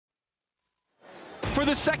For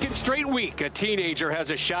the second straight week, a teenager has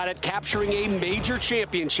a shot at capturing a major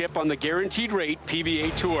championship on the guaranteed rate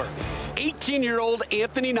PBA Tour. 18-year-old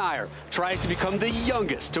Anthony Neuer tries to become the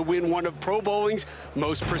youngest to win one of pro bowling's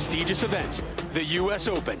most prestigious events, the U.S.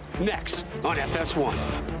 Open, next on FS1.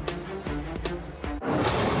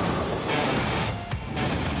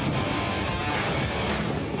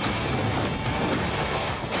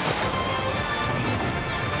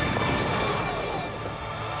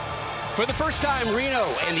 For the first time, Reno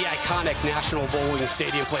and the iconic National Bowling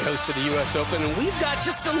Stadium play host to the U.S. Open, and we've got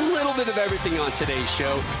just a little bit of everything on today's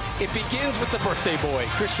show. It begins with the birthday boy,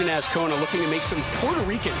 Cristian Azcona, looking to make some Puerto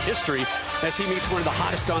Rican history as he meets one of the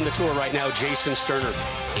hottest on the tour right now, Jason Sterner.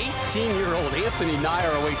 18-year-old Anthony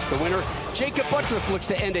Neuer awaits the winner. Jakob Butturff looks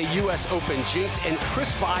to end a U.S. Open jinx, and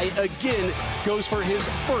Chris By again goes for his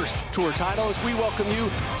first tour title as we welcome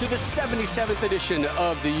you to the 77th edition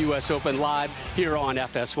of the U.S. Open live here on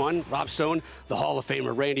FS1. Rob Stone, the Hall of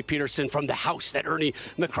Famer Randy Peterson from the house that Ernie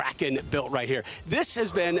McCracken built right here. This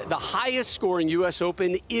has been the highest scoring U.S.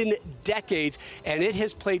 Open in decades, and it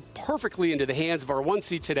has played perfectly into the hands of our one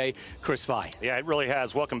seed today, Chris By. Yeah, it really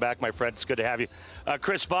has. Welcome back, my friend. It's good to have you.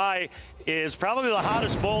 Chris By is probably the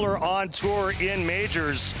hottest bowler on tour in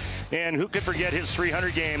majors, and who could forget his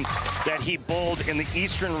 300 game that he bowled in the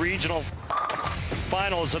Eastern Regional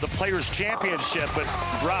Finals of the Players' Championship. But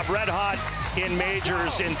Rob, red hot in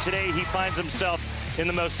majors, and today he finds himself in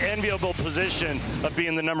the most enviable position of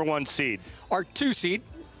being the number1 seed. Our 2 seed,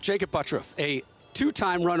 Jakob Butturff, a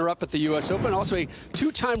 2-time runner-up at the U.S. Open, also a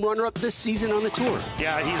 2-time runner-up this season on the tour.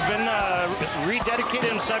 Yeah, he's been rededicated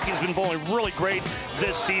himself. He's been bowling really great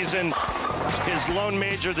this season. His lone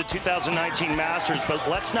major, the 2019 Masters, but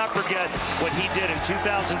let's not forget what he did in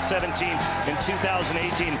 2017 and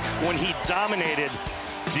 2018 when he dominated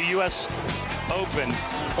the U.S. Open,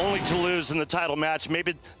 only to lose in the title match.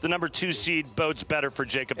 Maybe the number 2 seed bodes better for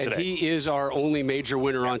Jakob today. And he is our only major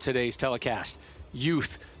winner on today's telecast.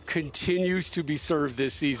 Youth continues to be served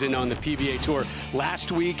this season on the PBA Tour.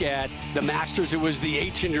 Last week at the Masters, it was the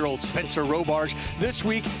 18-year-old Spencer Robarge. This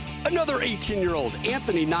week, another 18-year-old,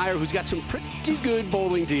 Anthony Neuer, who's got some pretty good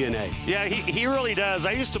bowling DNA. Yeah, he really does.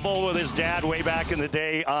 I used to bowl with his dad way back in the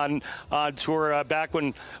day on tour, back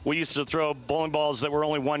when we used to throw bowling balls that were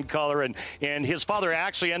only one color, and his father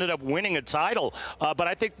actually ended up winning a title. But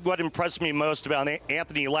I think what impressed me most about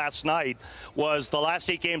Anthony last night was the last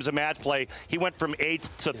 8 games of match play, he went from 8th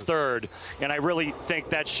to 3rd, and I really think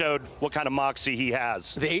that showed what kind of moxie he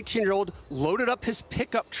has. The 18-year-old loaded up his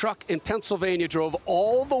pickup truck in Pennsylvania, drove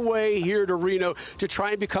all the way here to Reno to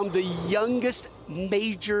try and become the youngest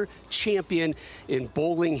major champion in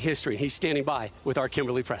bowling history. He's standing by with our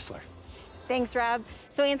Kimberly Pressler. Thanks, Rob.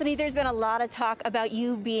 So, Anthony, there's been a lot of talk about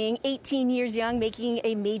you being 18 years young, making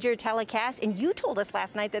a major telecast, and you told us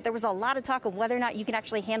last night that there was a lot of talk of whether or not you can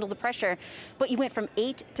actually handle the pressure, but you went from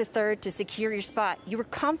 8th to 3rd to secure your spot. You were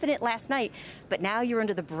confident last night, but now you're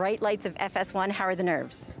under the bright lights of FS1. How are the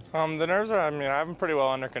nerves? The nerves are, I have them pretty well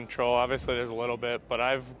under control. Obviously, there's a little bit, but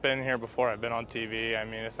I've been here before. I've been on TV.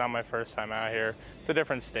 It's not my first time out here. It's a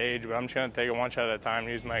different stage, but I'm just going to take it one shot at a time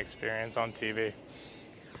and use my experience on TV.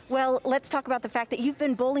 Well, let's talk about the fact that you've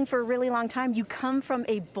been bowling for a really long time. You come from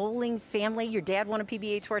a bowling family. Your dad won a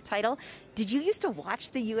PBA Tour title. Did you used to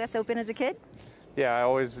watch the U.S. Open as a kid? Yeah, I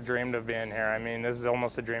always dreamed of being here. This is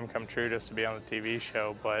almost a dream come true just to be on the TV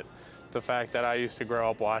show, but the fact that I used to grow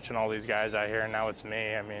up watching all these guys out here and now it's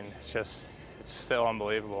me, it's still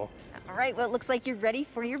unbelievable. All right, well, it looks like you're ready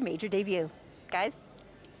for your major debut. Guys?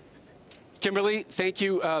 Kimberly, thank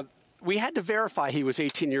you. We had to verify he was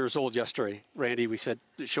 18 years old yesterday, Randy. We said,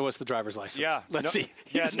 show us the driver's license. Yeah. Let's see.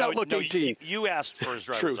 He does not look 18. You asked for his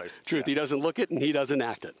driver's license. Truth. Yeah. He doesn't look it, and he doesn't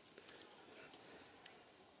act it.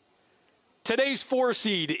 Today's 4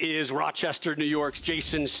 seed is Rochester, New York's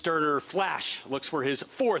Jason Sterner. Flash looks for his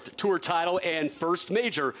 4th tour title and first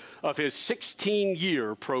major of his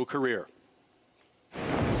 16-year pro career.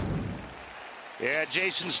 Yeah,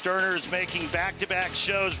 Jason Sterner is making back-to-back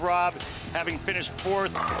shows, Rob, having finished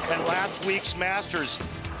 4th at last week's Masters.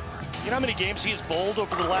 You know how many games he's bowled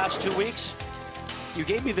over the last 2 weeks? You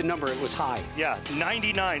gave me the number. It was high. Yeah,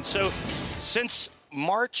 99. So since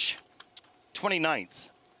March 29th,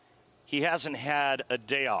 he hasn't had a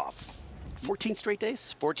day off. 14 straight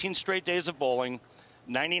days? 14 straight days of bowling,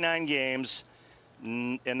 99 games,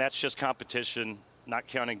 and that's just competition, not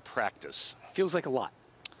counting practice. Feels like a lot.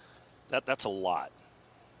 That's a lot.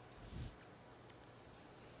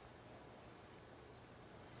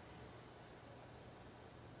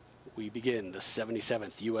 We begin the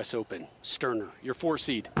 77th U.S. Open. Sterner, your 4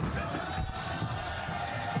 seed.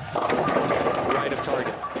 Right of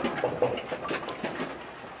target.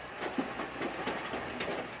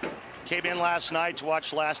 Came in last night to watch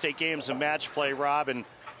the last 8 games of match play, Rob, and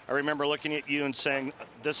I remember looking at you and saying,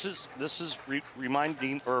 this is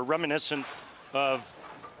reminding or reminiscent of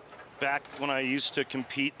back when I used to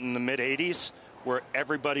compete in the mid-'80s, where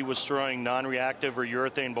everybody was throwing non-reactive or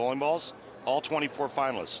urethane bowling balls. All 24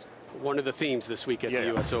 finalists. One of the themes this week at the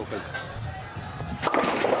U.S. Open.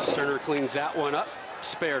 Sterner cleans that one up.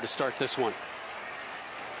 Spare to start this one.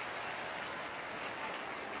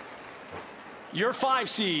 Your 5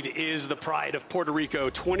 seed is the pride of Puerto Rico,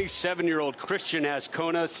 27-year-old Cristian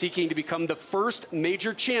Azcona, seeking to become the first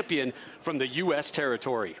major champion from the U.S.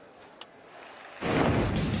 territory.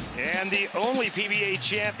 And the only PBA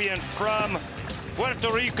champion from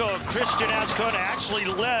Puerto Rico, Cristian Azcona, actually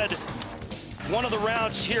led one of the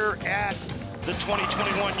rounds here at the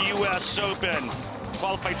 2021 U.S. Open.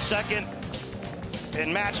 Qualified second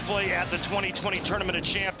in match play at the 2020 Tournament of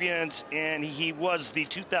Champions, and he was the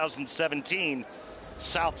 2017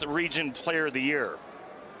 South Region Player of the Year.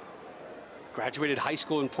 Graduated high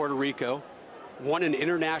school in Puerto Rico, won an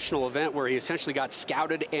international event where he essentially got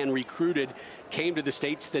scouted and recruited, came to the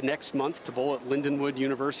States the next month to bowl at Lindenwood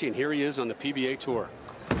University, and here he is on the PBA Tour.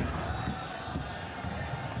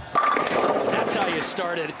 That's how you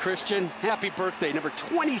started, Cristian. Happy birthday, number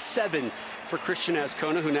 27 for Cristian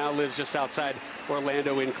Azcona, who now lives just outside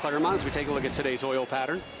Orlando in Claremont, as we take a look at today's oil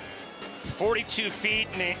pattern. 42 feet,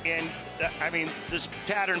 and I mean, this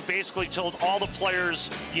pattern basically told all the players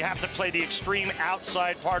you have to play the extreme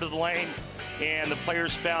outside part of the lane, and the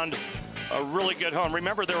players found a really good home.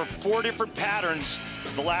 Remember, there were 4 different patterns,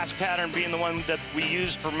 the last pattern being the one that we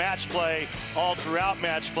used for match play all throughout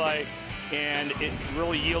match play, and it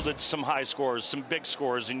really yielded some high scores, some big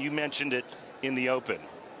scores, and you mentioned it in the Open.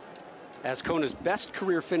 Azcona's best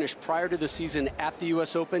career finish prior to the season at the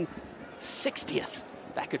U.S. Open, 60th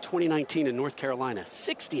back at 2019 in North Carolina.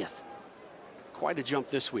 60th. Quite a jump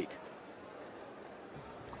this week.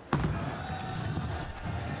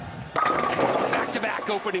 Back-to-back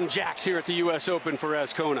opening jacks here at the U.S. Open for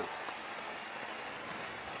Azcona.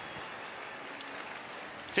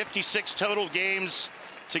 56 total games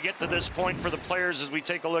to get to this point for the players as we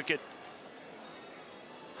take a look at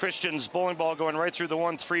Cristian's bowling ball going right through the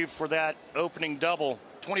 1-3 for that opening double.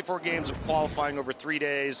 24 games of qualifying over 3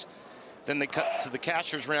 days. Then they cut to the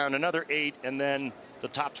cashier's round, another 8, and then the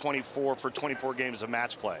top 24 for 24 games of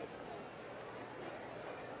match play.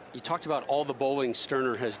 You talked about all the bowling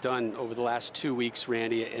Sterner has done over the last 2 weeks,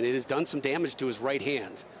 Randy, and it has done some damage to his right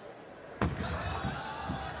hand.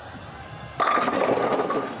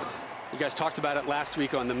 You guys talked about it last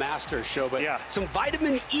week on the Masters show, but some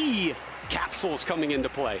vitamin E capsules coming into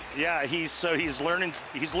play. Yeah, he's learning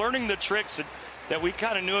the tricks that we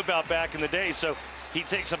kind of knew about back in the day. So he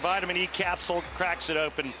takes a vitamin E capsule, cracks it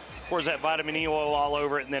open, pours that vitamin E oil all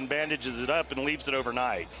over it, and then bandages it up and leaves it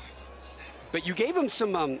overnight. But you gave him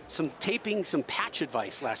some taping, some patch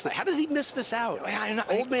advice last night. How did he miss this out?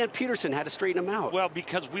 Old man Peterson had to straighten him out. Well,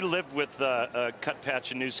 because we lived with cut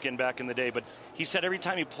patch and new skin back in the day, but he said every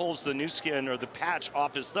time he pulls the new skin or the patch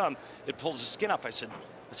off his thumb, it pulls the skin up. I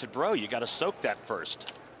said, bro, you got to soak that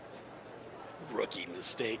first. Rookie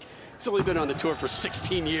mistake. He's only been on the tour for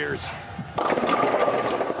 16 years.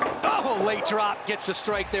 Oh, late drop. Gets a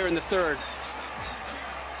strike there in the 3rd.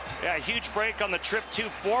 Yeah, huge break on the trip 2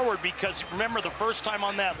 forward, because remember the first time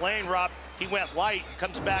on that lane, Rob, he went light,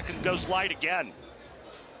 comes back and goes light again.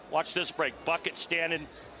 Watch this break. Bucket standing.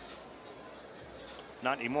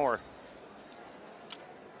 Not anymore.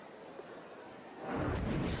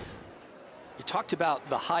 You talked about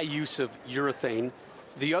the high use of urethane.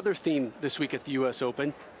 The other theme this week at the U.S.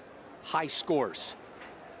 Open, high scores.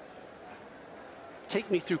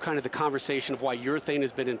 Take me through kind of the conversation of why urethane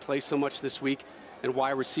has been in place so much this week and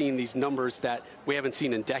why we're seeing these numbers that we haven't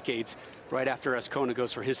seen in decades right after Azcona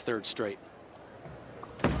goes for his 3rd straight.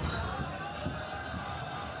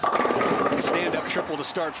 Stand-up triple to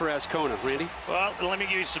start for Azcona. Randy? Well, let me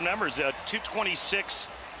give you some numbers. 226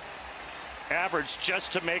 average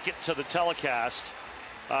just to make it to the telecast.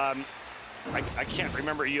 I can't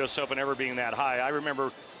remember a U.S. Open ever being that high. I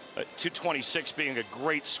remember 226 being a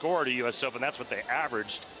great score at a U.S. Open. That's what they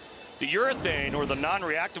averaged. The urethane, or the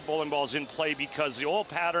non-reactive bowling ball, is in play because the oil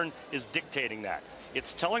pattern is dictating that.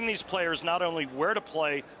 It's telling these players not only where to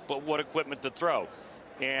play, but what equipment to throw.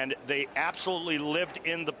 And they absolutely lived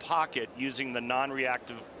in the pocket using the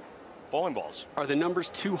non-reactive bowling balls. Are the numbers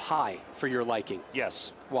too high for your liking?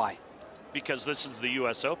 Yes. Why? Because this is the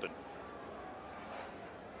U.S. Open.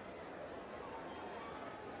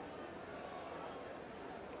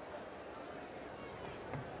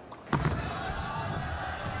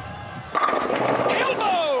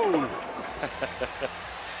 Elbow!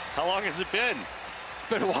 How long has it been? It's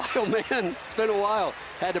been a while, man. It's been a while.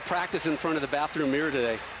 Had to practice in front of the bathroom mirror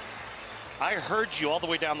today. I heard you all the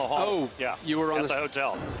way down the hall. Oh, yeah. You were on at the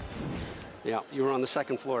hotel. Yeah, you were on the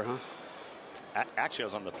second floor, huh? Actually, I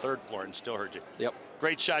was on the third floor and still heard you. Yep.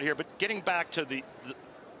 Great shot here. But getting back to the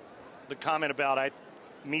comment about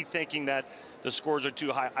me thinking that the scores are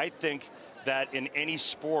too high, I think that in any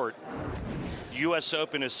sport, U.S.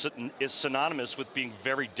 Open is synonymous with being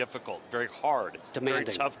very difficult, very hard, demanding,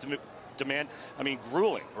 very tough to demand. I mean,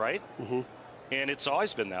 grueling, right? Mm-hmm. And it's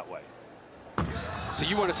always been that way. So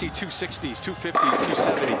you want to see 260s, 250s,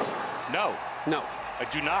 270s? No. No. I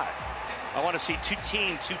do not. I want to see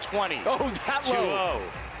 210, 220. Oh, that low.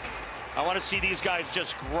 2-0. I want to see these guys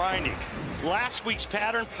just grinding. Last week's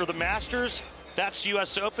pattern for the Masters, that's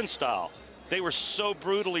U.S. Open style. They were so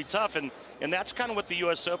brutally tough, and that's kind of what the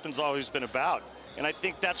U.S. Open's always been about. And I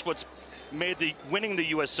think that's what's made winning the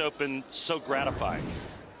U.S. Open so gratifying.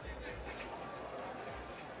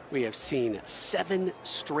 We have seen 7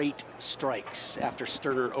 straight strikes after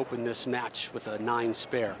Sterner opened this match with a 9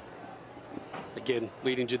 spare. Again,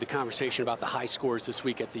 leading to the conversation about the high scores this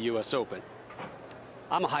week at the U.S. Open.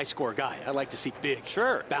 I'm a high score guy. I like to see big,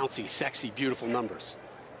 sure, bouncy, sexy, beautiful numbers.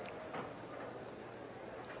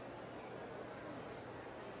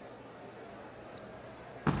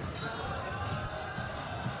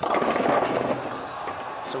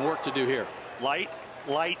 Some work to do here. Light,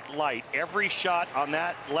 light, light. Every shot on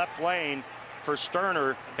that left lane for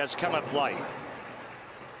Sterner has come up light.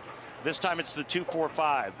 This time it's the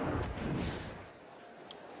 2-4-5.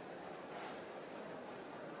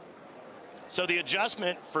 So the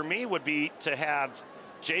adjustment for me would be to have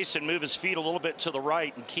Jason move his feet a little bit to the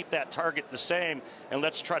right and keep that target the same, and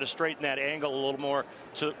let's try to straighten that angle a little more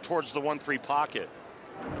towards the 1-3 pocket.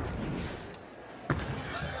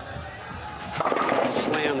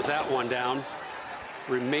 Slams that one down.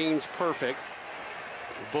 Remains perfect.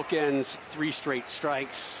 Bookends 3 straight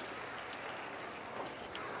strikes.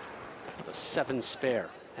 With a 7 spare.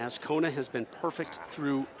 Azcona has been perfect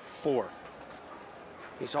through 4.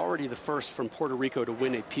 He's already the first from Puerto Rico to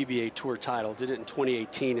win a PBA Tour title. Did it in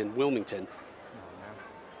 2018 in Wilmington.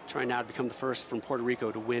 Trying now to become the first from Puerto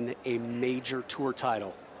Rico to win a major tour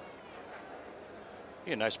title.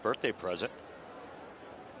 Yeah, nice birthday present.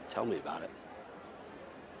 Tell me about it.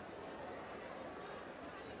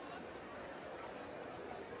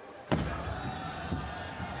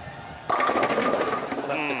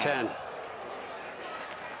 Left the 10.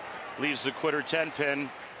 Leaves the quitter 10 pin.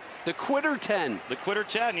 The quitter 10. The quitter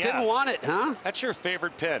 10, yeah. Didn't want it, huh? That's your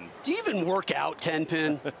favorite pin. Do you even work out 10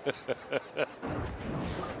 pin?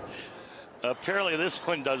 Apparently this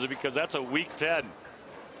one does it because that's a weak 10.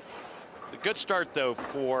 It's a good start, though,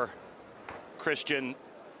 for Cristian.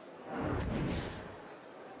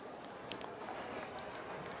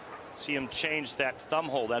 See him change that thumb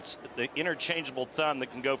hole. That's the interchangeable thumb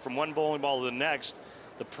that can go from one bowling ball to the next.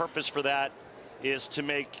 The purpose for that is to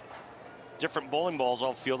make different bowling balls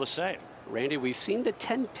all feel the same. Randy, we've seen the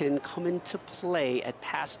 10 pin come into play at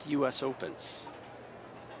past U.S. Opens.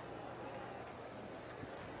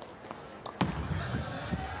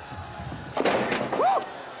 Woo!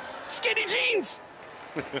 Skinny jeans!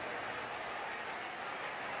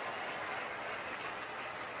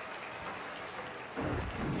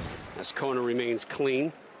 Azcona remains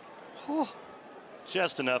clean. Oh.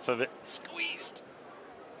 Just enough of it. Squeezed.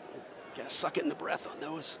 Gotta suck it in the breath on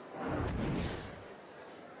those.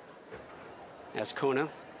 Azcona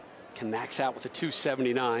can max out with a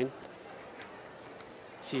 279.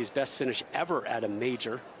 See his best finish ever at a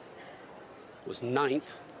major was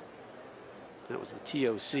 9th. That was the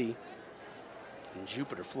TOC in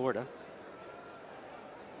Jupiter, Florida.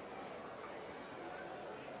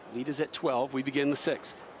 Lead is at 12. We begin the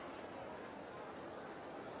 6th.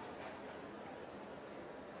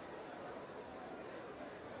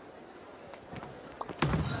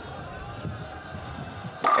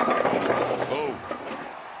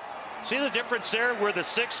 See the difference there where the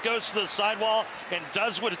 6 goes to the sidewall and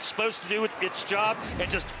does what it's supposed to do with its job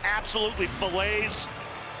and just absolutely fillets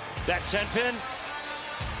that 10 pin?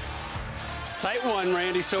 Tight one,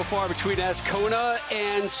 Randy, so far between Azcona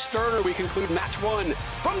and Sterner. We conclude match 1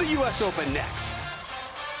 from the U.S. Open next.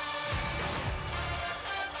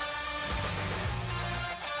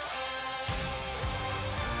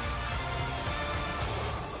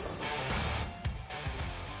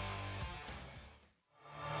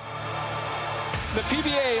 The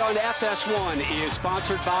PBA on FS1 is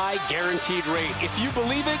sponsored by Guaranteed Rate. If you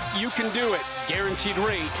believe it, you can do it. Guaranteed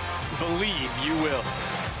Rate, believe you will.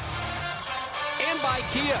 And by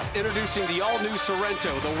Kia, introducing the all-new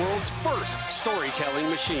Sorrento, the world's first storytelling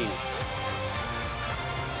machine.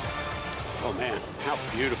 Oh man, how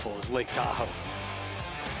beautiful is Lake Tahoe?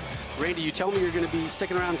 Randy, you tell me you're going to be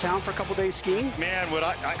sticking around town for a couple days skiing? Man,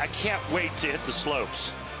 I can't wait to hit the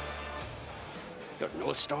slopes. Go to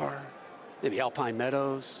North Star, maybe Alpine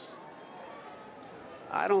Meadows.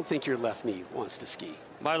 I don't think your left knee wants to ski.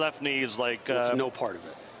 My left knee is like... It's no part of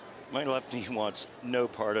it. My left knee wants no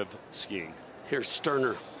part of skiing. Here's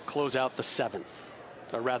Sterner, close out the 7th.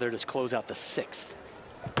 Or rather, just close out the 6th.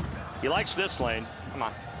 He likes this lane. Come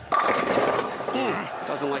on.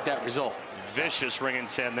 Doesn't like that result. Vicious ring and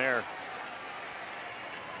 10 there.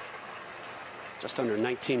 Just under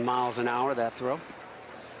 19 miles an hour, that throw.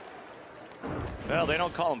 Well, they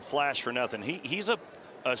don't call him Flash for nothing. He's a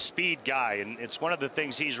speed guy, and it's one of the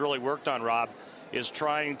things he's really worked on, Rob, is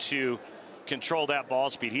trying to control that ball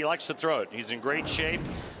speed. He likes to throw it. He's in great shape.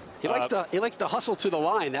 He likes to hustle to the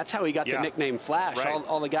line. That's how he got the nickname Flash. Right.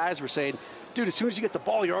 All the guys were saying, dude, as soon as you get the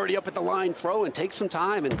ball, you're already up at the line, throw and take some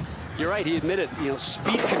time. And you're right, he admitted,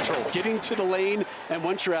 speed control, getting to the lane, and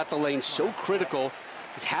once you're at the lane, so critical.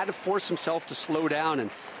 He's had to force himself to slow down,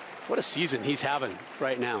 and what a season he's having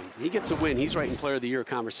right now. He gets a win. He's right in Player of the Year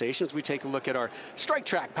conversations. We take a look at our strike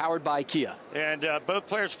track powered by Kia. And both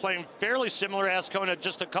players playing fairly similar. Azcona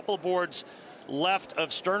just a couple of boards left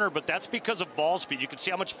of Sterner, but that's because of ball speed. You can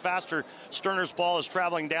see how much faster Sterner's ball is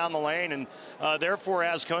traveling down the lane, and therefore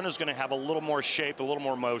Azcona is going to have a little more shape, a little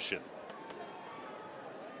more motion.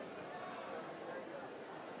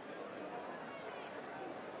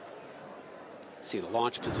 See the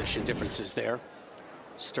launch position differences there.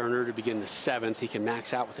 Sterner to begin the 7th. He can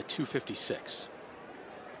max out with a 256.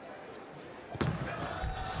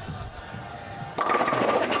 All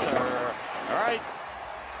right.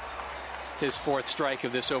 His 4th strike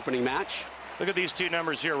of this opening match. Look at these two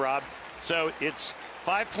numbers here, Rob. So it's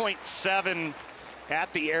 5.7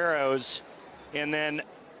 at the arrows and then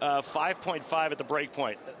 5.5 at the break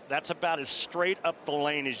point. That's about as straight up the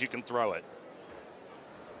lane as you can throw it.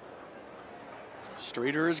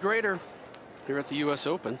 Straighter is greater here at the U.S.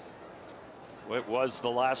 Open. It was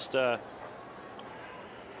the last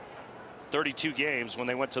 32 games when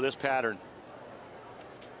they went to this pattern.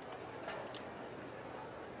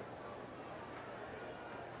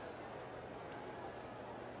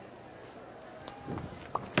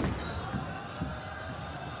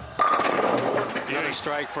 Another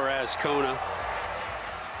strike for Azcona.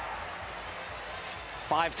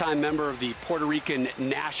 5-time member of the Puerto Rican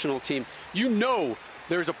national team. You know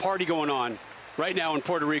there's a party going on right now in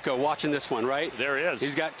Puerto Rico watching this one, right? There is.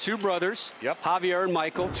 He's got 2 brothers, Yep. Javier and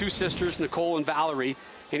Michael, 2 sisters, Nicole and Valerie,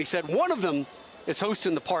 and he said one of them is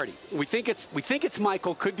hosting the party. We think it's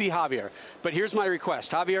Michael, could be Javier, but here's my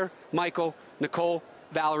request. Javier, Michael, Nicole,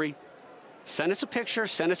 Valerie, send us a picture,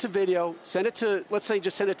 send us a video, send it to, let's say,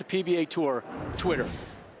 just send it to PBA Tour Twitter,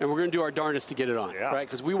 and we're going to do our darndest to get it on, right?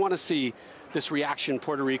 Because we want to see this reaction in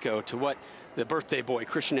Puerto Rico to what the birthday boy,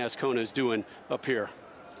 Cristian Azcona, is doing up here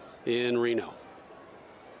in Reno.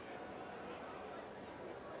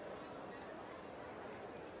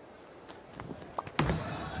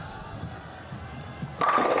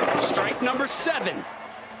 Strike number 7.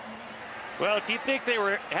 Well, if you think they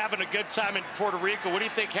were having a good time in Puerto Rico, what do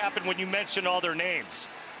you think happened when you mentioned all their names?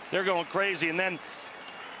 They're going crazy. And then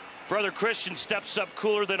brother Cristian steps up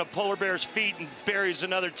cooler than a polar bear's feet and buries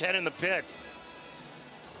another 10 in the pit.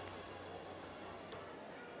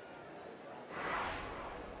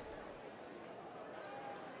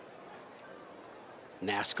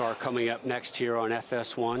 NASCAR coming up next here on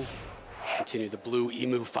FS1. Continue the blue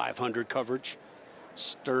Emu 500 coverage.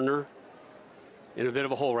 Sterner in a bit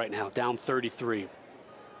of a hole right now, down 33.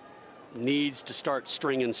 Needs to start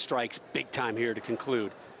stringing strikes big time here to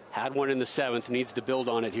conclude. Had one in the 7th, needs to build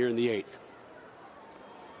on it here in the 8th.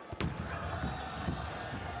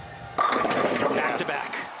 Back to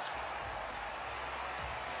back.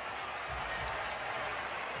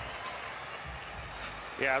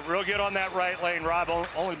 Yeah, real good on that right lane, Rob.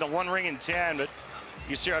 Only the 1 ring and 10, but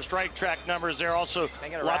you see our strike track numbers there. Also,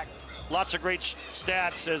 lots of great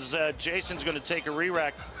stats as Jason's going to take a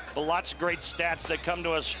re-rack, but lots of great stats that come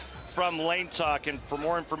to us from Lane Talk. And for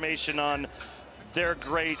more information on their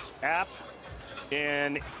great app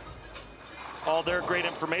and all their great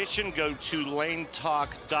information, go to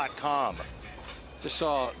lanetalk.com. Just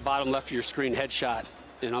saw bottom left of your screen headshot,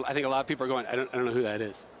 and I think a lot of people are going, I don't know who that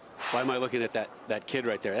is. Why am I looking at that kid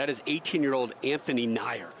right there? That is 18-year-old Anthony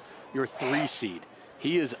Neuer, your 3 seed.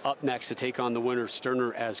 He is up next to take on the winner,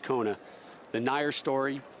 Sterner Azcona. The Neuer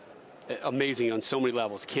story, amazing on so many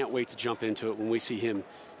levels. Can't wait to jump into it when we see him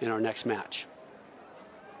in our next match.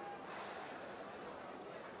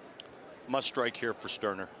 Must strike here for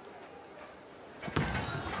Sterner.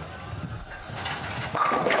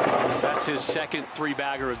 So that's It's his second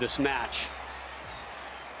three-bagger of this match.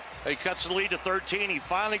 He cuts the lead to 13. He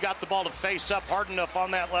finally got the ball to face up hard enough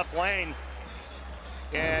on that left lane.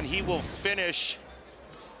 And he will finish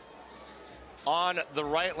on the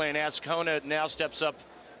right lane. Azcona now steps up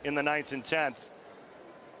in the 9th and 10th.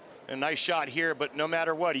 A nice shot here, but no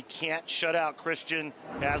matter what, he can't shut out Cristian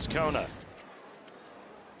Azcona.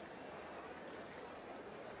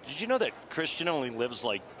 Did you know that Cristian only lives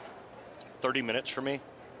like 30 minutes from me?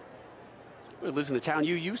 He lives in the town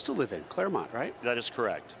you used to live in, Claremont, right? That is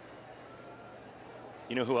correct.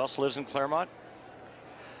 You know who else lives in Claremont?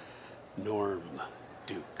 Norm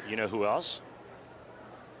Duke. You know who else?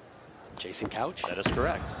 Jason Couch. That is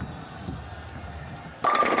correct.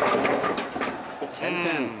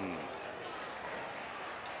 10-pin.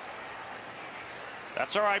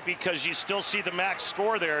 That's all right, because you still see the max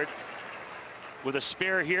score there. With a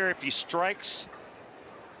spare here, if he strikes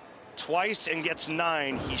twice and gets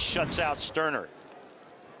 9, he shuts out Sterner.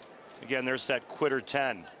 Again, there's that quitter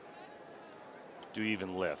 10. Do you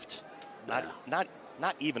even lift? Not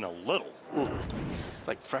even a little. It's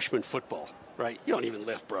like freshman football, right? You don't even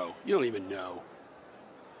lift, bro. You don't even know.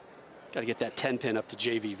 Got to get that 10-pin up to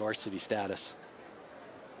JV varsity status.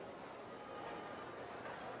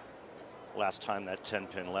 Last time that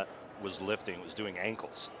 10-pin was lifting, it was doing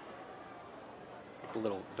ankles. The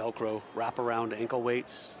little Velcro wraparound ankle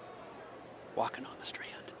weights, walking on the strand.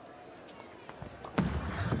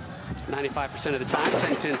 95% of the time,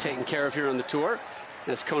 10-pin taken care of here on the tour.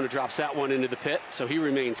 Azcona drops that one into the pit, so he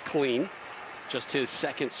remains clean. Just his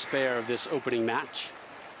second spare of this opening match.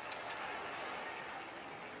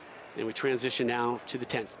 And we transition now to the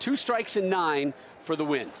 10th. 2 strikes and 9 for the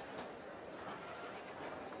win.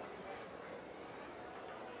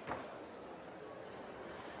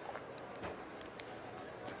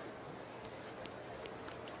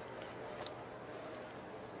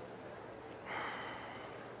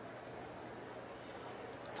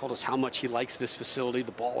 Told us how much he likes this facility.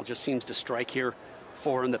 The ball just seems to strike here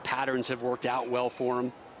for him. The patterns have worked out well for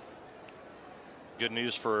him. Good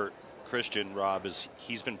news for Cristian, Rob, is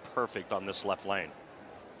he's been perfect on this left lane.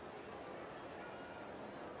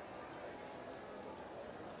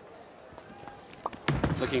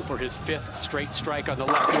 Looking for his 5th straight strike on the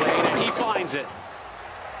left lane, and he finds it.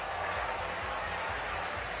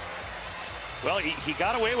 Well, he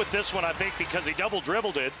got away with this one, I think, because he double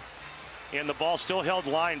dribbled it. And the ball still held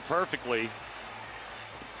line perfectly.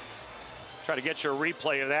 Try to get you a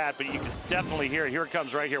replay of that, but you can definitely hear it. Here it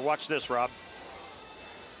comes right here. Watch this, Rob.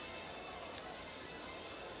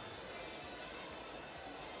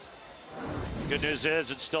 Good news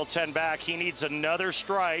is it's still 10 back. He needs another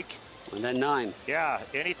strike. And then 9. Yeah,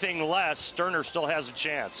 anything less, Sterner still has a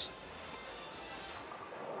chance.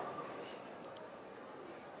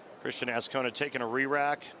 Cristian Azcona taking a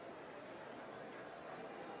re-rack.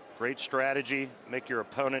 Great strategy. Make your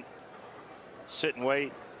opponent sit and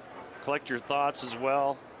wait. Collect your thoughts as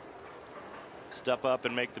well. Step up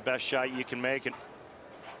and make the best shot you can make, and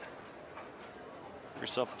give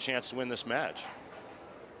yourself a chance to win this match.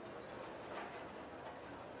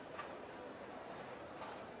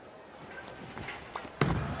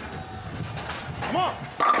 Come on.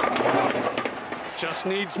 Just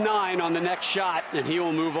needs 9 on the next shot, and he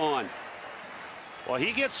will move on. Well,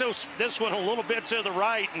 he gets this one a little bit to the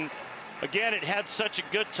right, and again, it had such a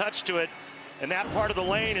good touch to it, and that part of the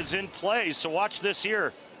lane is in play, so watch this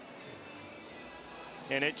here.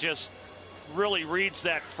 And it just really reads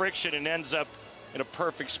that friction and ends up in a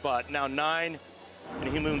perfect spot. Now 9, and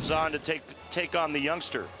he moves on to take on the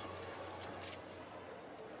youngster.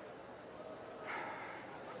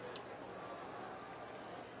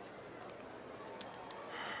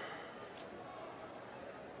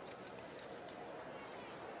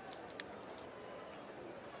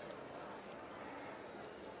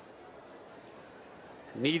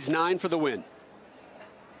 Needs 9 for the win.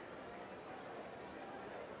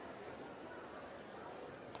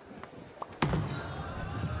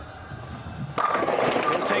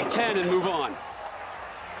 He'll take 10 and move on.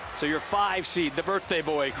 So your 5 seed, the birthday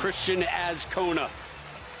boy, Cristian Azcona,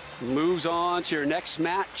 moves on to your next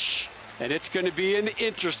match. And it's going to be an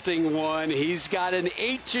interesting one. He's got an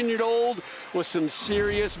 18-year-old with some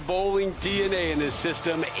serious bowling DNA in his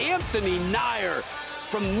system. Anthony Neuer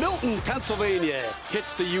from Milton, Pennsylvania,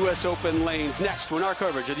 hits the U.S. Open lanes next when our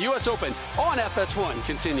coverage of the U.S. Open on FS1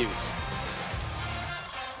 continues.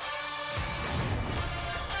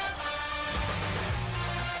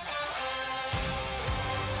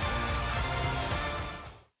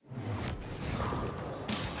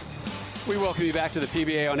 We welcome you back to the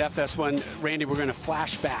PBA on FS1. Randy, we're going to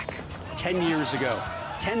flash back 10 years ago.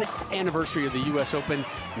 10th anniversary of the U.S. Open.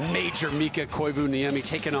 Major Mika Koivu-Niemi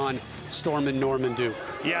taking on Stormin' Norman Duke.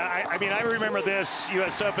 Yeah, I mean, I remember this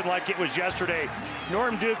U.S. Open like it was yesterday.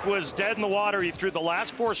 Norm Duke was dead in the water. He threw the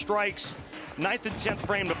last 4 strikes, 9th and 10th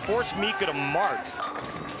frame, to force Mika to mark.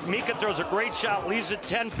 Mika throws a great shot, leaves it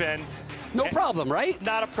 10-pin. No problem, right?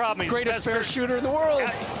 Not a problem. He's greatest fair shooter in the world.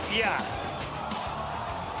 Yeah.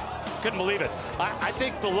 Couldn't believe it. I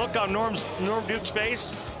think the look on Norm Duke's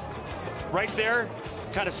face right there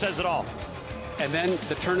kind of says it all. And then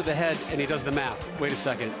the turn of the head, and he does the math. Wait a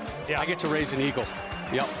second. Yeah. I get to raise an eagle.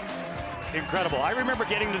 Yep. Incredible. I remember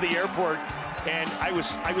getting to the airport, and I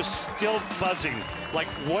was still buzzing. Like,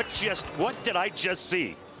 what did I just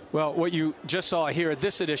see? Well, what you just saw here at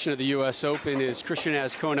this edition of the U.S. Open is Cristian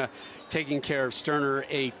Azcona taking care of Sterner,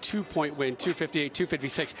 a 2-point win,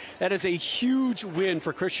 258-256. That is a huge win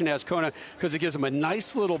for Cristian Azcona because it gives him a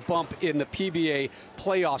nice little bump in the PBA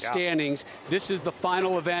playoff standings. This is the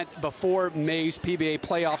final event before May's PBA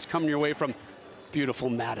playoffs coming your way from beautiful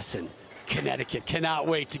Madison, Connecticut. Cannot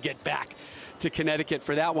wait to get back to Connecticut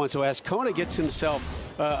for that one. So Azcona gets himself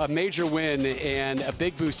a major win and a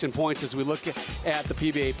big boost in points as we look at the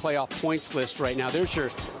PBA playoff points list right now. There's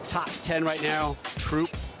your top 10 right now.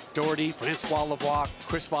 Troop, Doherty, Francois Lavoie,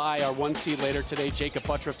 Chris Vi, our 1 seed later today, Jakob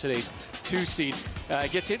Butturff, today's 2 seed.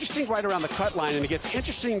 It gets interesting right around the cut line, and it gets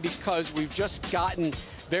interesting because we've just gotten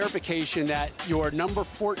verification that your number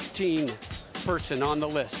 14 person on the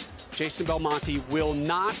list, Jason Belmonte, will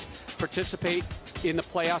not participate in the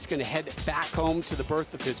playoffs, going to head back home to the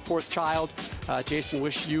birth of his 4th child. Jason,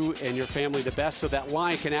 wish you and your family the best, so that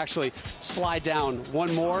line can actually slide down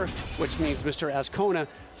one more, which means Mr. Azcona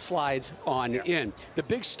slides on in. The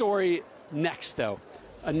big story next, though,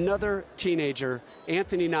 another teenager,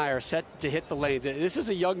 Anthony Neuer, set to hit the lanes. This is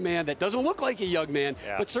a young man that doesn't look like a young man,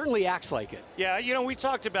 but certainly acts like it. Yeah, you know, we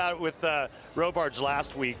talked about it with Robards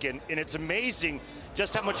last week, and it's amazing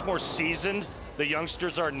just how much more seasoned the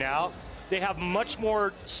youngsters are now. They have much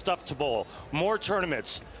more stuff to bowl, more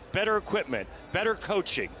tournaments, better equipment, better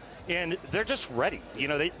coaching, and they're just ready. You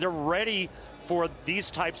know, they're ready for these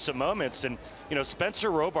types of moments. And, you know,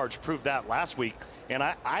 Spencer Robards proved that last week, and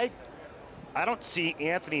I don't see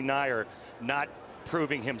Anthony Neuer not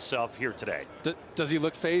proving himself here today. Does he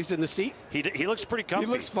look phased in the seat? He looks pretty comfy.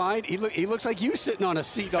 He looks fine. He looks like you sitting on a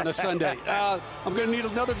seat on a Sunday. I'm going to need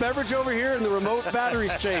another beverage over here, and the remote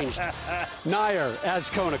battery's changed. Neuer,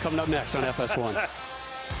 Azcona, coming up next on FS1.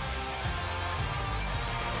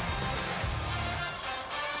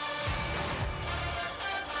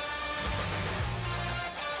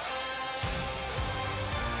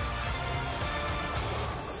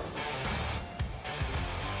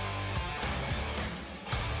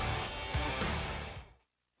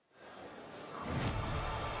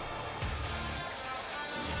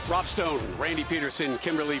 Rob Stone, Randy Peterson,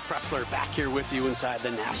 Kimberly Pressler back here with you inside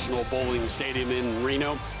the National Bowling Stadium in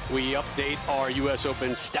Reno. We update our U.S.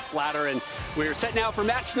 Open Stepladder, and we're set now for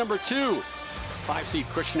match number 2. 5-seed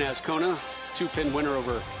Cristian Azcona, 2-pin winner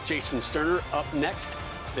over Jason Sterner. Up next,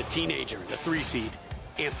 the teenager, the 3-seed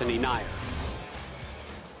Anthony Neuer.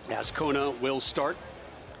 Azcona will start.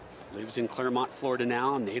 Lives in Claremont, Florida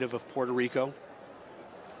now, native of Puerto Rico.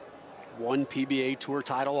 1 PBA Tour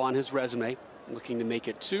title on his resume. Looking to make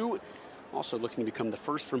it 2. Also looking to become the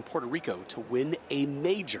first from Puerto Rico to win a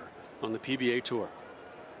major on the PBA Tour.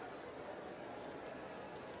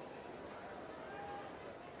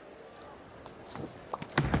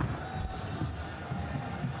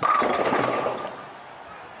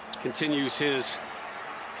 Continues his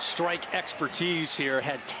strike expertise here.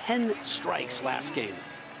 Had 10 strikes last game.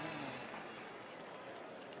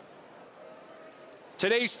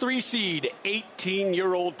 Today's 3-seed,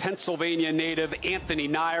 18-year-old Pennsylvania native Anthony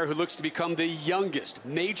Neuer, who looks to become the youngest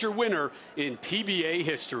major winner in PBA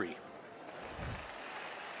history.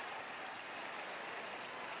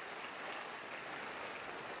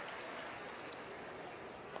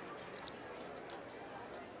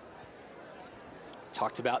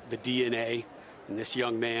 Talked about the DNA in this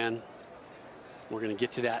young man. We're going to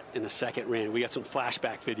get to that in a second, Randy. We got some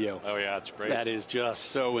flashback video. Oh, yeah, it's great. That is just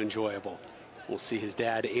so enjoyable. We'll see his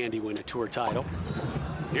dad, Andy, win a tour title.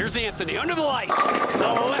 Here's Anthony under the lights. The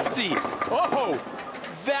lefty. Oh,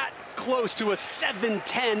 that close to a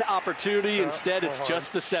 7-10 opportunity. Instead, it's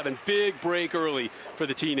just the 7. Big break early for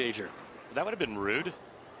the teenager. That would have been rude.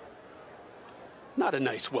 Not a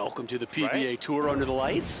nice welcome to the PBA Tour under the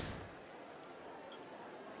lights.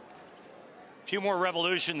 Few more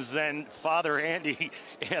revolutions than Father Andy,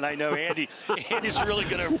 and I know Andy's really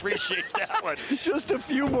going to appreciate that one. Just a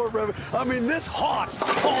few more I mean, this hoss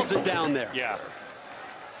calls it down there. Yeah.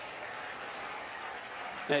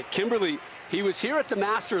 Kimberly He was here at the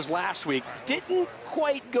Masters last week. Didn't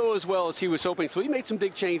quite go as well as he was hoping, so he made some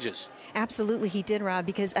big changes. Absolutely, he did, Rob,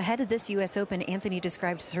 because ahead of this U.S. Open, Anthony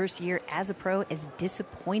described his first year as a pro as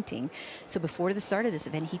disappointing. So before the start of this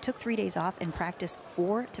event, he took 3 days off and practiced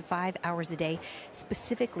 4 to 5 hours a day,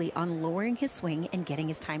 specifically on lowering his swing and getting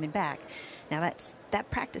his timing back. Now,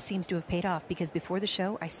 that practice seems to have paid off, because before the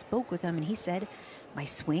show, I spoke with him, and he said, my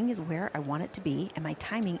swing is where I want it to be, and my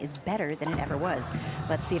timing is better than it ever was.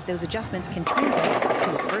 Let's see if those adjustments can translate to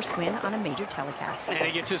his first win on a major telecast. And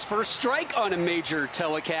he gets his first strike on a major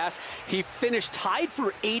telecast. He finished tied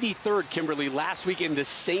for 83rd, Kimberly, last week in the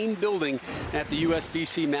same building at the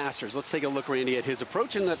USBC Masters. Let's take a look, Randy, at his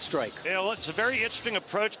approach in that strike. You know, it's a very interesting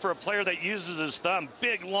approach for a player that uses his thumb.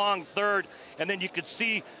 Big, long third, and then you could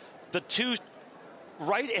see the two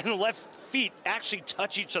right and left feet actually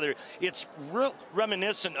touch each other. It's real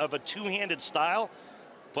reminiscent of a two-handed style,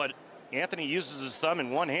 but Anthony uses his thumb in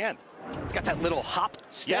one hand. It's got that little hop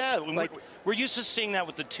step. Yeah, we're used to seeing that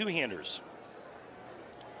with the two-handers.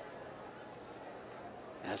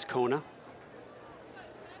 Azcona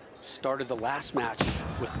started the last match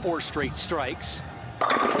with 4 straight strikes.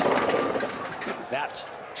 That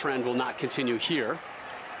trend will not continue here.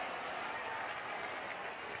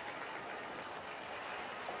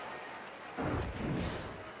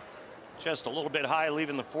 Just a little bit high,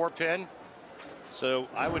 leaving the 4-pin. So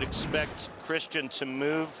I would expect Cristian to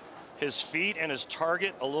move his feet and his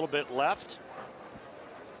target a little bit left.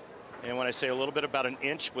 And when I say a little bit, about an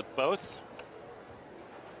inch with both.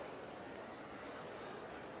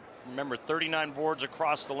 Remember, 39 boards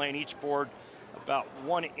across the lane, each board about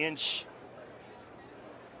 1 inch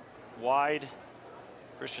wide.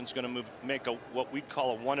 Cristian's going to make what we'd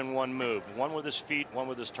call a 1-and-1 move. One with his feet, one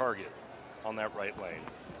with his target on that right lane.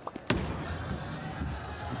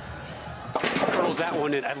 Curls that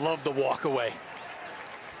one in. I love the walk away.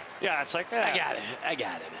 Yeah, it's like that. I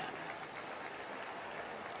got it, man.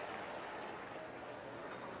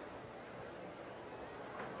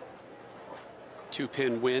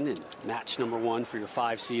 Two-pin win in match number 1 for your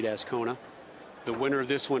 5-seed Azcona. The winner of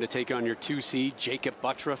this one to take on your 2-seed, Jakob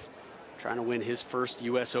Butturff, trying to win his first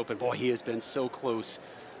U.S. Open. Boy, he has been so close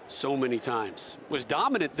so many times. Was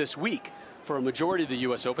dominant this week for a majority of the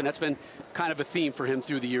U.S. Open. That's been kind of a theme for him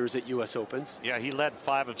through the years at U.S. Opens. Yeah, he led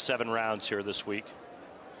 5 of 7 rounds here this week.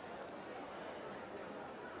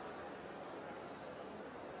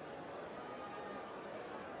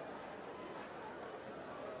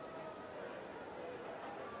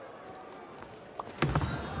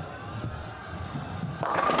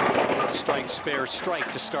 Strike, spare,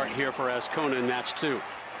 strike to start here for Azcona in match 2.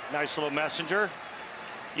 Nice little messenger.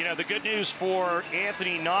 You know, the good news for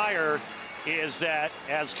Anthony Neuer is that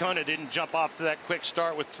Azcona didn't jump off to that quick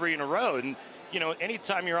start with 3 in a row. And, you know,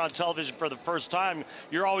 anytime you're on television for the first time,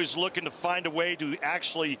 you're always looking to find a way to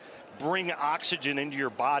actually bring oxygen into your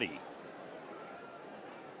body.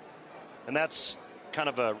 And that's kind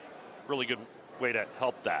of a really good way to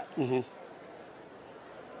help that.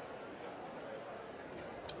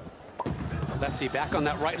 Lefty back on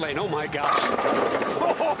that right lane. Oh, my gosh.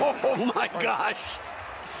 Oh, my gosh.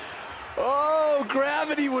 Oh,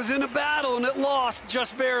 gravity was in a battle, and it lost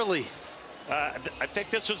just barely. I think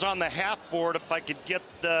this was on the half board. If I could get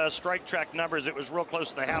the strike track numbers, it was real close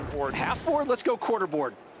to the half board. Half board? Let's go quarter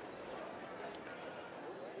board.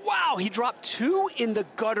 Wow, he dropped 2 in the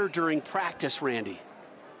gutter during practice, Randy.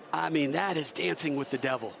 I mean, that is dancing with the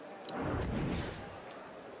devil.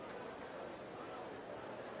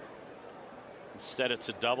 Instead, it's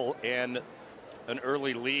a double and an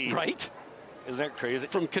early lead. Right? Isn't that crazy?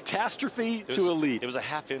 From catastrophe to a lead. It was a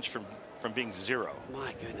half-inch from being 0. My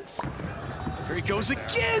goodness. Here he goes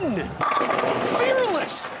again.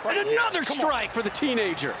 Fearless. And another strike for the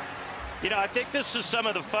teenager. You know, I think this is some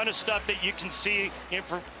of the funnest stuff that you can see in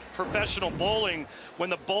professional bowling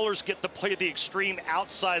when the bowlers get to play the extreme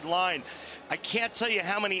outside line. I can't tell you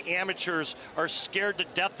how many amateurs are scared to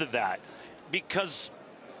death of that, because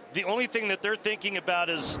the only thing that they're thinking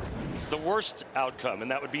about is the worst outcome,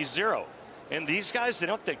 and that would be 0. And these guys, they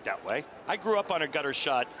don't think that way. I grew up on a gutter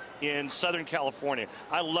shot in Southern California.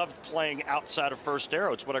 I loved playing outside of first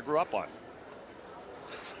arrow. It's what I grew up on.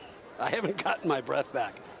 I haven't gotten my breath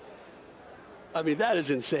back. I mean, that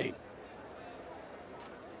is insane.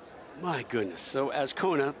 My goodness. So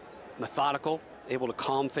Azcona, methodical, able to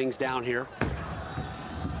calm things down here.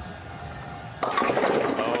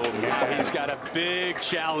 Oh, man. He's got a big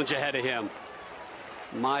challenge ahead of him.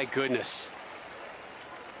 My goodness.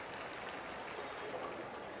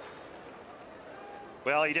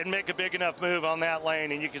 Well, he didn't make a big enough move on that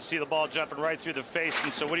lane, and you can see the ball jumping right through the face.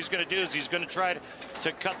 And so what he's going to do is he's going to try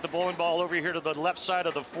to cut the bowling ball over here to the left side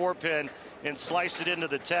of the 4-pin and slice it into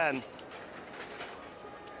the 10.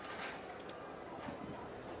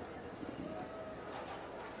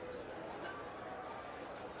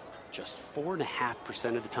 Just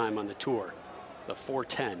 4.5% of the time on the tour, the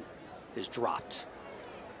 410 is dropped.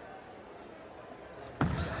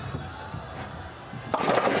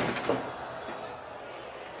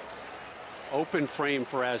 Open frame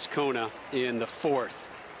for Azcona in the 4th.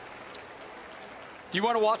 Do you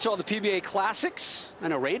want to watch all the PBA classics? I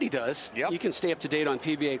know Randy does. Yep. You can stay up to date on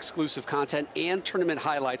PBA exclusive content and tournament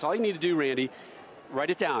highlights. All you need to do, Randy, write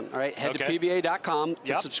it down. All right, head to PBA.com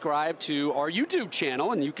to subscribe to our YouTube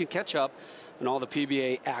channel, and you can catch up on all the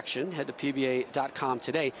PBA action. Head to PBA.com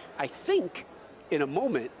today. I think in a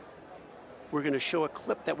moment we're going to show a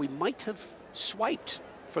clip that we might have swiped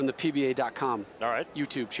from the PBA.com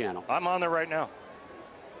YouTube channel. I'm on there right now.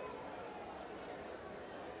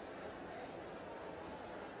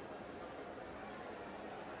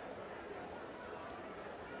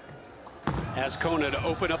 Azcona to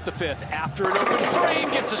open up the 5th. After an open frame,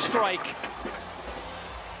 gets a strike.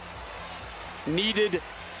 Needed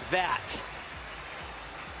that.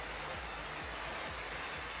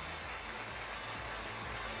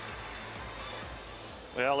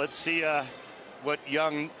 Well, let's see what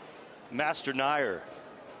young Master Neuer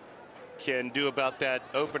can do about that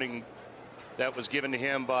opening that was given to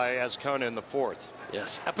him by Azcona in the 4th.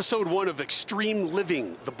 Yes, episode 1 of Extreme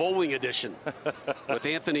Living, the bowling edition, with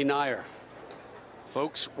Anthony Neuer.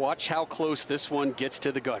 Folks, watch how close this one gets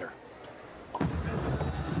to the gutter.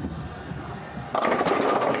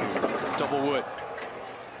 Double wood.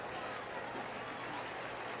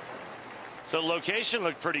 So location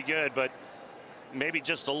looked pretty good, but maybe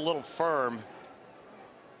just a little firm.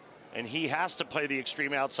 And he has to play the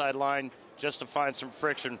extreme outside line just to find some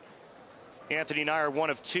friction. Anthony Neuer, one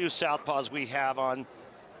of 2 southpaws we have on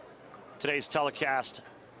today's telecast.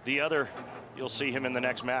 The other, you'll see him in the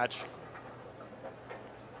next match.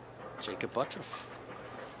 Jakob Butturff.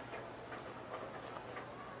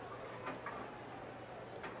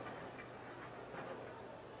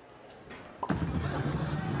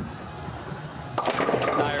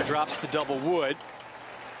 Neuer drops the double wood.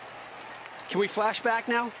 Can we flash back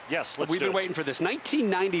now? Yes, let's We've do been it. waiting for this.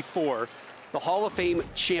 1994, the Hall of Fame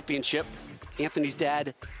championship. Anthony's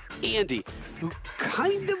dad, Andy, who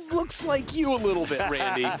kind of looks like you a little bit,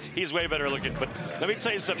 Randy. He's way better looking, but let me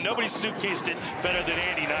tell you something. Nobody's suitcase did better than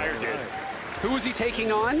Andy Neuer did. Who was he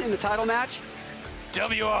taking on in the title match?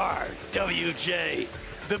 WJ,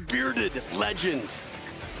 the bearded legend.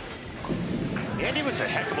 Andy was a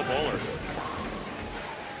heck of a bowler.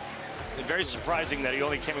 And very surprising that he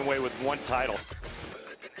only came away with 1 title.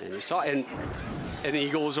 And you saw, and an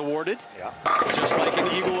Eagle was awarded. Yeah. Just like an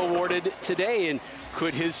Eagle awarded today. And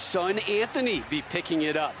could his son Anthony be picking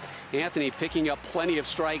it up? Anthony picking up plenty of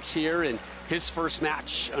strikes here in his first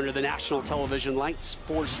match under the national television lights.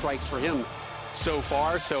 4 strikes for him so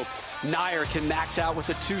far. So Neuer can max out with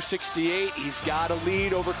a 268. He's got a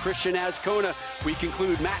lead over Cristian Azcona. We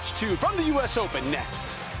conclude match 2 from the U.S. Open next.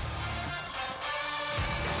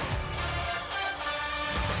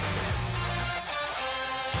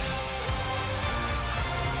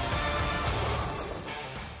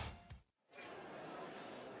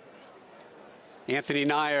 Anthony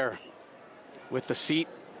Neuer with the seat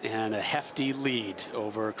and a hefty lead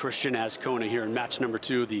over Cristian Azcona here in match number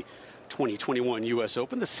 2 of the 2021 U.S.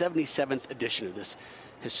 Open, the 77th edition of this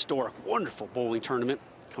historic, wonderful bowling tournament.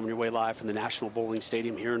 Coming your way live from the National Bowling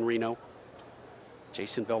Stadium here in Reno.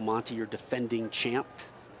 Jason Belmonte, your defending champ.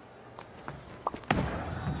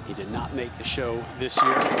 He did not make the show this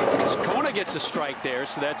year. Azcona gets a strike there,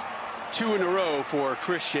 so that's 2 in a row for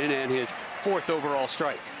Cristian and his 4th overall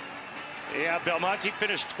strike. Yeah, Belmonte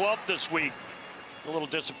finished 12th this week. A little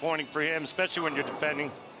disappointing for him, especially when you're defending,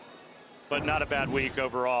 but not a bad week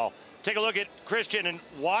overall. Take a look at Cristian and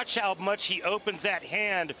watch how much he opens that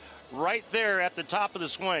hand right there at the top of the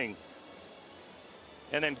swing.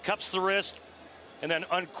 And then cups the wrist and then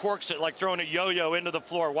uncorks it like throwing a yo-yo into the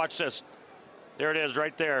floor. Watch this. There it is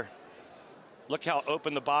right there. Look how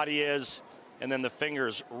open the body is, and then the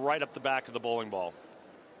fingers right up the back of the bowling ball.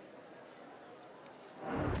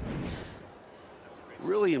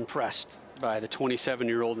 Really impressed by the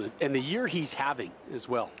 27-year-old and the year he's having as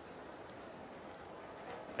well.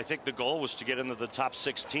 I think the goal was to get into the top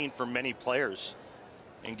 16 for many players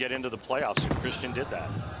and get into the playoffs, and Cristian did that.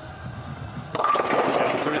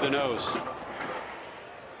 Through the nose.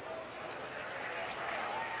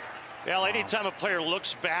 Well, anytime a player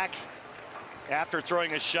looks back after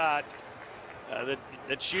throwing a shot,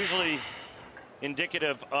 That's usually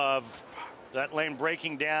indicative of that lane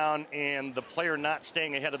breaking down and the player not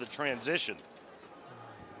staying ahead of the transition.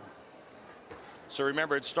 So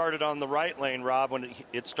remember, it started on the right lane, Rob, when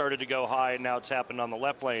it started to go high, and now it's happened on the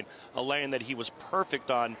left lane, a lane that he was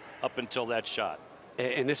perfect on up until that shot.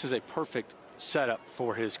 And this is a perfect setup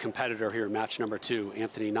for his competitor here, match number 2,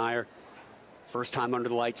 Anthony Neuer. First time under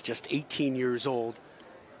the lights, just 18 years old,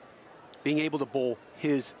 being able to bowl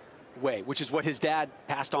his way, which is what his dad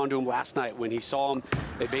passed on to him last night when he saw him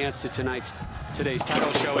advance to today's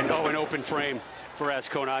title show and an open frame for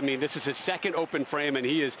Azcona. I mean, this is his second open frame, and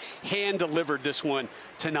he has hand-delivered this one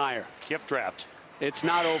to Neuer. Gift wrapped. It's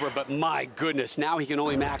not over, but my goodness, now he can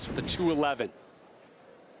only max with a 211.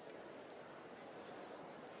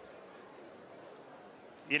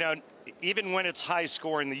 You know, even when it's high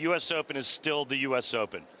scoring, the U.S. Open is still the U.S.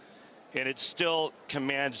 Open, and it still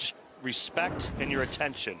commands respect and your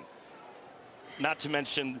attention, not to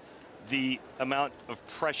mention the amount of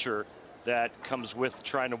pressure that comes with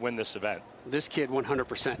trying to win this event. This kid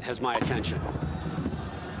 100% has my attention.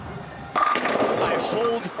 I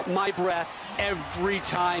hold my breath every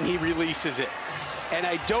time he releases it, and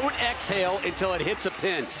I don't exhale until it hits a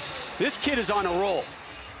pin. This kid is on a roll.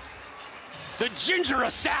 The Ginger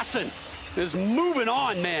Assassin is moving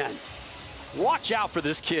on, man. Watch out for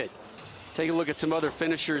this kid. Take a look at some other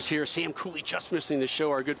finishers here. Sam Cooley just missing the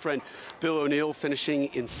show. Our good friend Bill O'Neill finishing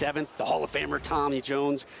in 7th. The Hall of Famer Tommy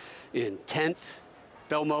Jones in 10th.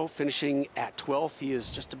 Belmo finishing at 12th. He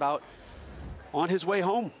is just about on his way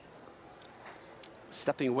home.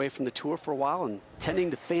 Stepping away from the tour for a while and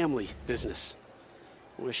tending to family business.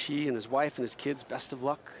 Wish he and his wife and his kids best of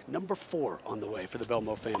luck. Number 4 on the way for the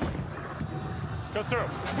Belmo family. Go through.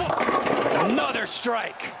 Another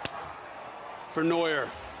strike for Neuer.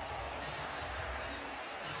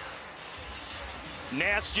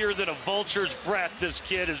 Nastier than a vulture's breath, this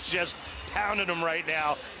kid is just pounding him right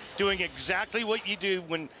now, doing exactly what you do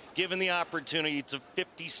when given the opportunity. It's a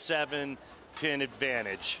 57-pin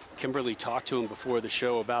advantage. Kimberly talked to him before the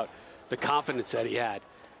show about the confidence that he had.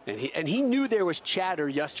 And he knew there was chatter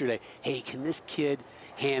yesterday. Hey, can this kid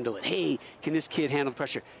handle it? Hey, can this kid handle the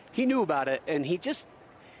pressure? He knew about it, and he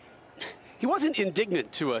wasn't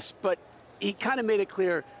indignant to us, but he kind of made it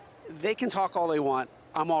clear, they can talk all they want.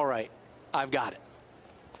 I'm all right. I've got it.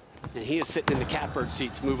 And he is sitting in the catbird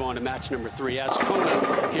seat to move on to match number 3.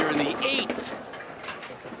 Azcona here in the 8th.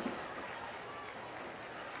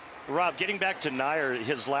 Rob, getting back to Neuer,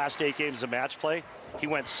 his last 8 games of match play, he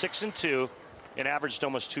went 6-2 and averaged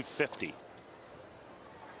almost 250.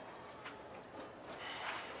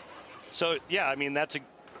 So, yeah, I mean, that's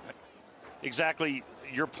exactly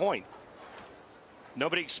your point.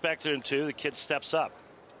 Nobody expected him to. The kid steps up.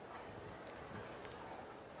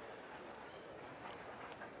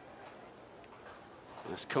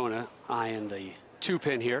 Azcona eyeing the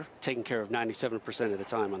 2-pin here, taking care of 97% of the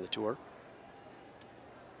time on the tour.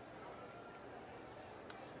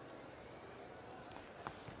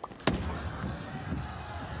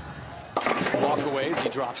 Walkaways, he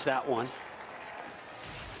drops that one.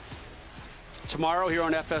 Tomorrow here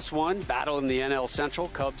on FS1, battle in the NL Central.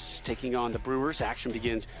 Cubs taking on the Brewers. Action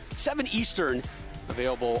begins 7 Eastern.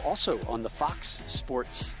 Available also on the Fox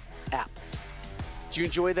Sports app. Did you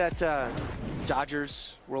enjoy that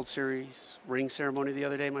Dodgers World Series ring ceremony the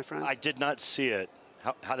other day, my friend? I did not see it.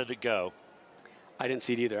 How did it go? I didn't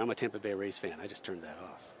see it either. I'm a Tampa Bay Rays fan. I just turned that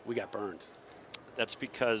off. We got burned. That's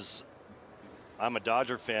because I'm a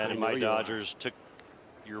Dodger fan, and my Dodgers took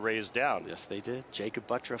your Rays down. Yes, they did. Jakob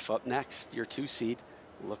Butturff up next, your 2 seed,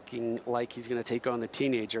 looking like he's going to take on the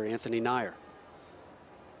teenager, Anthony Neuer.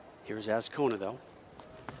 Here's Azcona, though,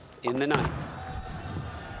 in the 9th.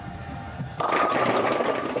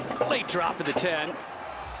 Late drop of the 10.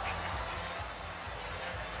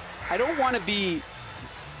 I don't want to be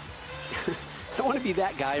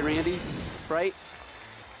that guy, Randy, right?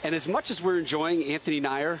 And as much as we're enjoying Anthony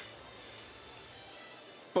Neuer,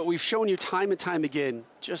 but we've shown you time and time again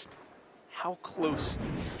just how close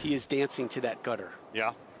he is dancing to that gutter.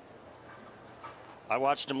 Yeah. I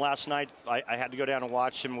watched him last night. I had to go down and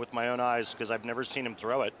watch him with my own eyes because I've never seen him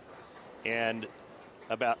throw it. And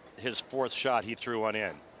about his 4th shot, he threw one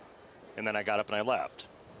in. And then I got up and I left.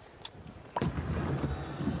 All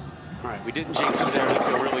right, we didn't jinx him there. I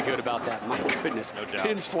feel really good about that. My goodness, no doubt.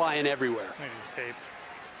 Pins flying everywhere. Maybe tape.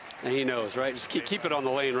 And he knows, right? Just keep it on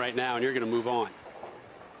the lane right now, and you're going to move on.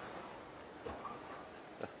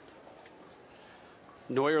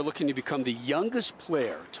 Neuer looking to become the youngest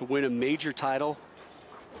player to win a major title.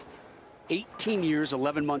 18 years,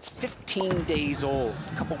 11 months, 15 days old.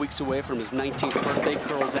 A couple weeks away from his 19th birthday.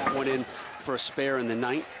 Curls that one in for a spare in the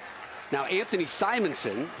 9th. Now, Anthony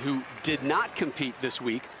Simonson, who did not compete this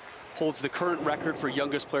week, holds the current record for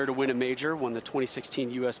youngest player to win a major, won the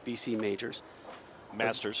 2016 USBC Majors.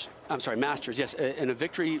 Masters. I'm sorry, Masters, yes. And a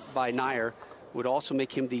victory by Neuer would also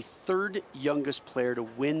make him the third youngest player to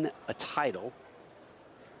win a title.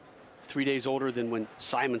 3 days older than when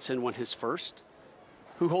Simonson won his first.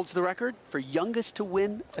 Who holds the record for youngest to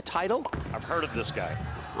win a title? I've heard of this guy.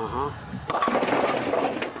 Ooh,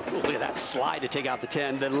 look at that slide to take out the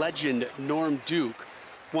 10. The legend Norm Duke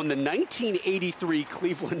won the 1983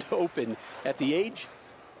 Cleveland Open at the age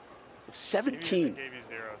of 17.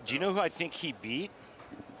 Do you know who I think he beat?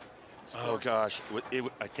 Oh, gosh.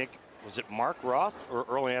 I think, was it Mark Roth or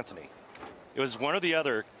Earl Anthony? It was one or the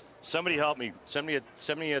other. Somebody help me. Send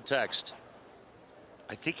me a text.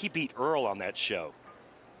 I think he beat Earl on that show.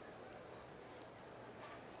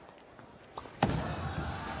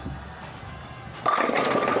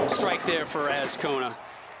 Strike there for Azcona.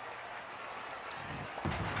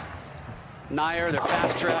 Neuer, they're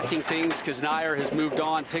fast-tracking things because Neuer has moved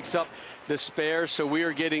on, picks up the spare, so we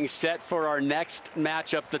are getting set for our next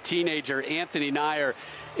matchup. The teenager, Anthony Neuer,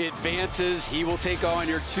 advances. He will take on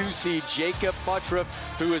your 2 seed, Jakob Butturff,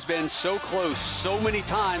 who has been so close so many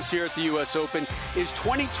times here at the U.S. Open. Is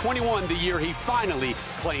 2021 the year he finally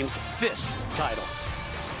claims this title?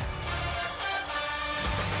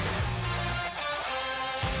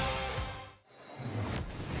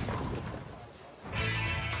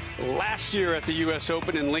 Last year at the U.S.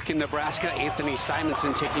 Open in Lincoln, Nebraska, Anthony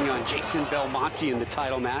Simonson taking on Jason Belmonte in the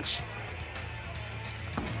title match.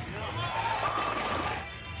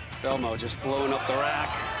 Belmo just blowing up the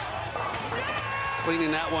rack.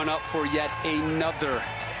 Cleaning that one up for yet another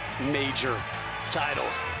major title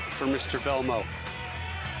for Mr. Belmo.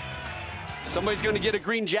 Somebody's going to get a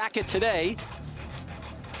green jacket today.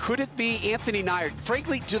 Could it be Anthony Neuer?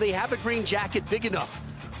 Frankly, do they have a green jacket big enough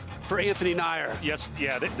for Anthony Neuer? Yes,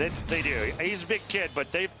 yeah, they do. He's a big kid, but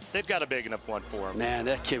they've got a big enough one for him. Man,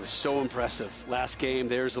 that kid was so impressive. Last game,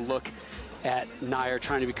 there's a look at Neuer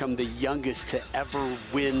trying to become the youngest to ever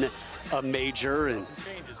win a major. And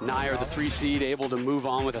Neuer, the 3 seed, able to move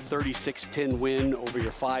on with a 36-pin win over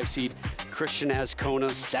your 5 seed, Cristian Azcona.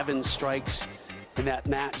 7 strikes in that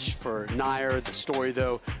match for Neuer. The story,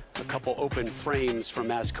 though, a couple open frames from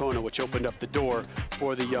Azcona, which opened up the door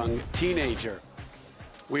for the young teenager.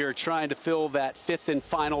 We are trying to fill that 5th and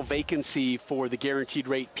final vacancy for the guaranteed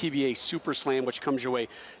rate PBA Super Slam, which comes your way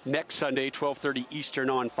next Sunday, 12:30 Eastern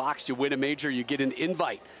on Fox. You win a major, you get an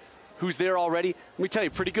invite. Who's there already? Let me tell you,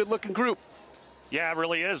 pretty good-looking group. Yeah, it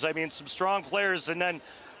really is. I mean, some strong players, and then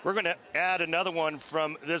we're going to add another one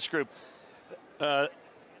from this group. The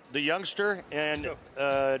youngster and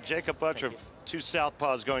Jakob Butturff, 2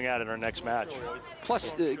 southpaws going at it in our next match.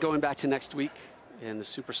 Plus, going back to next week in the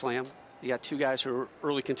Super Slam, you got 2 guys who are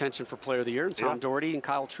early contention for Player of the Year, and Tom Doherty and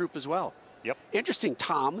Kyle Troop as well. Yep. Interesting,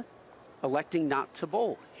 Tom electing not to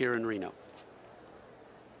bowl here in Reno.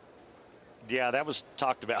 Yeah, that was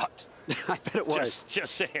talked about. I bet it was.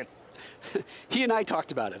 Just saying. He and I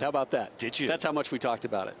talked about it. How about that? Did you? That's how much we talked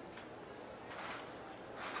about it.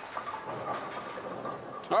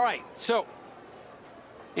 All right, so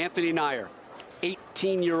Anthony Neuer,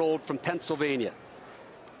 18-year-old from Pennsylvania.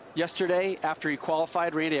 Yesterday, after he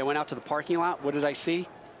qualified, Randy, I went out to the parking lot. What did I see?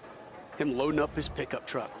 Him loading up his pickup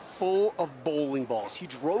truck full of bowling balls. He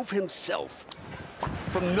drove himself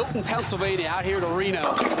from Milton, Pennsylvania, out here to Reno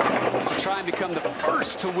to try and become the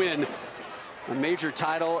first to win a major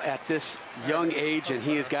title at this young age, and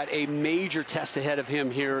he has got a major test ahead of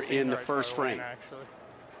him here in the first frame.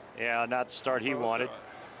 Yeah, not the start he wanted.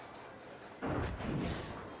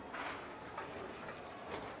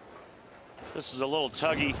 This is a little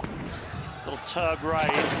tuggy, little tug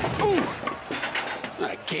right. Ooh!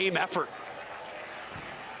 A game effort.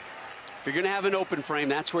 If you're going to have an open frame,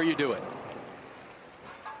 that's where you do it.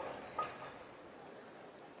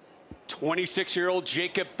 26-year-old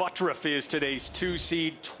Jakob Butturff is today's 2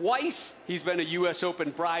 seed. Twice he's been a U.S.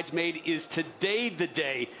 Open bridesmaid. Is today the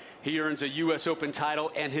day he earns a U.S. Open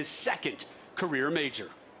title and his 2nd career major?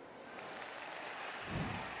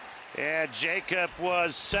 And Jakob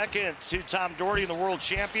was 2nd to Tom Doherty in the World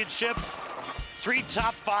Championship. 3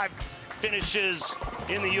 top 5 finishes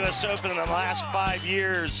in the U.S. Open in the last 5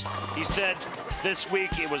 years. He said this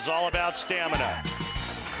week it was all about stamina.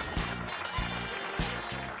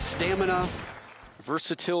 Stamina,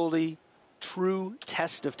 versatility, true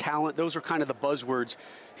test of talent. Those are kind of the buzzwords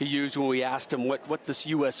he used when we asked him what this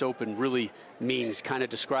U.S. Open really means, kind of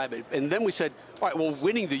describe it. And then we said, all right, well,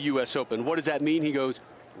 winning the U.S. Open, what does that mean? He goes,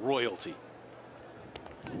 royalty.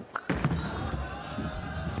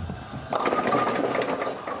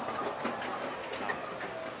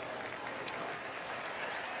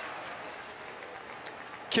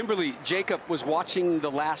 Kimberly, Jakob was watching the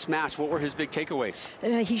last match. What were his big takeaways?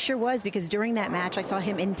 He sure was, because during that match, I saw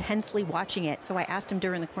him intensely watching it. So I asked him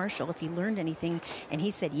during the commercial if he learned anything, and he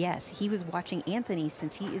said yes. He was watching Anthony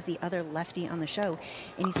since he is the other lefty on the show.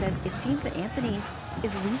 And he says it seems that Anthony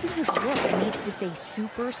is losing his look and needs to stay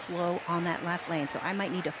super slow on that left lane. So I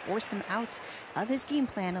might need to force him out of his game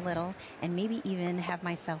plan a little and maybe even have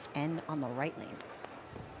myself end on the right lane.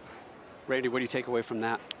 Randy, what do you take away from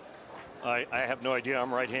that? I have no idea.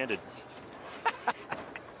 I'm right-handed.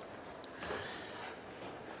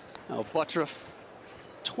 Now, Butturff,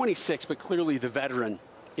 26, but clearly the veteran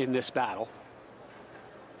in this battle.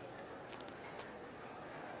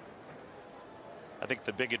 I think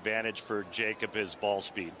the big advantage for Jakob is ball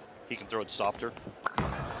speed. He can throw it softer.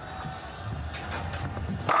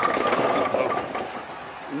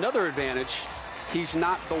 Another advantage, he's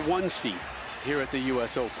not the 1 seed here at the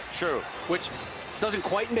U.S. Open. True. Which doesn't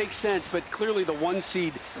quite make sense, but clearly the 1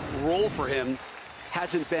 seed role for him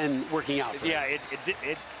hasn't been working out. Yeah,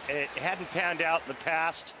 it hadn't panned out in the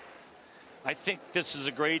past. I think this is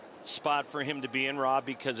a great spot for him to be in, Rob,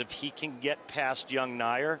 because if he can get past young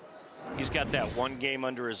Neuer, he's got that 1 game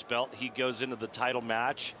under his belt. He goes into the title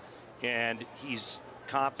match, and he's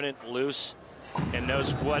confident, loose, and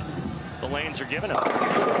knows what the lanes are giving him.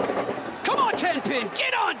 Come on, 10-pin,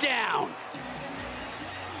 get on down!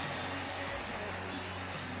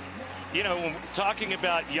 You know, when we're talking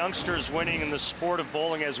about youngsters winning in the sport of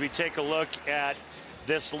bowling, as we take a look at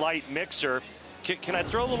this light mixer, can I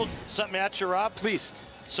throw a little something at you, Rob? Please.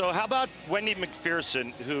 So how about Wendy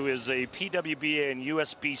McPherson, who is a PWBA and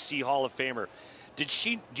USBC Hall of Famer? Do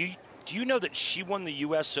you know that she won the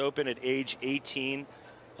U.S. Open at age 18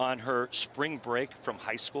 on her spring break from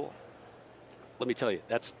high school? Let me tell you,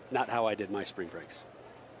 that's not how I did my spring breaks.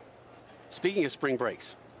 Speaking of spring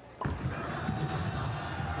breaks,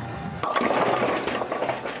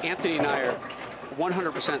 Anthony Neuer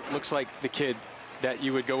 100% looks like the kid that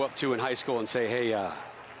you would go up to in high school and say, hey,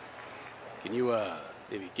 can you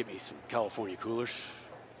maybe get me some California coolers?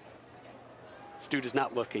 This dude does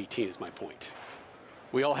not look 18 is my point.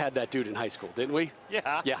 We all had that dude in high school, didn't we?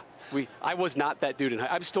 Yeah. Yeah. I was not that dude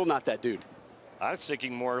I'm still not that dude. I was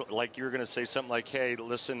thinking more like you were going to say something like, hey,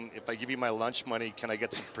 listen, if I give you my lunch money, can I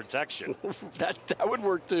get some protection? that would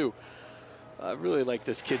work too. I really like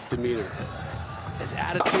this kid's demeanor. His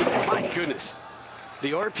attitude, my goodness.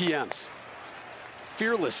 The RPMs,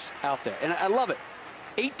 fearless out there. And I love it.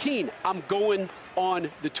 18, I'm going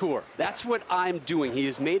on the tour. That's what I'm doing. He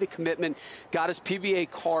has made a commitment, got his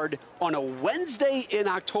PBA card on a Wednesday in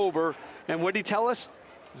October. And what did he tell us?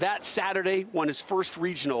 That Saturday won his first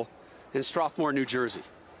regional in Strathmore, New Jersey.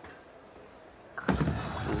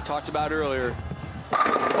 And we talked about earlier,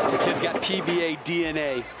 the kid's got PBA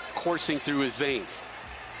DNA coursing through his veins.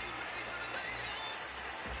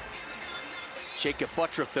 Jakob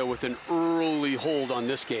Butturff, though, with an early hold on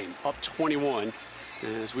this game, up 21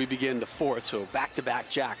 as we begin the 4th. So back-to-back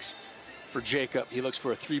jacks for Jakob. He looks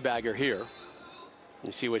for a 3-bagger here.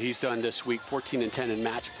 You see what he's done this week, 14 and 10 in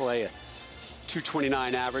match play, a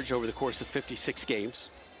 229 average over the course of 56 games.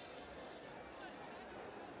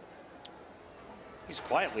 He's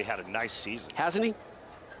quietly had a nice season. Hasn't he?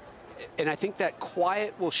 And I think that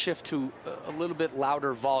quiet will shift to a little bit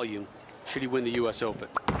louder volume should he win the U.S. Open.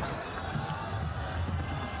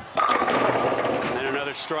 And then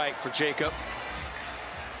another strike for Jakob.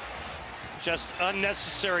 Just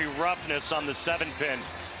unnecessary roughness on the 7-pin.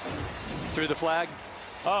 Through the flag?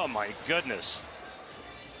 Oh, my goodness.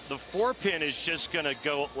 The 4-pin is just going to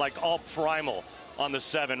go like all primal on the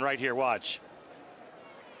 7 right here. Watch.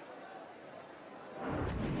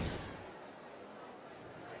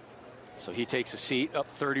 So he takes a seat, up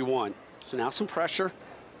 31. So now some pressure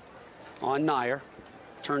on Neuer.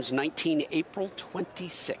 Turns 19 April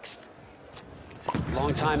 26th.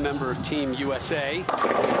 Longtime member of Team USA.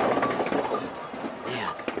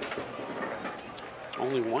 Man.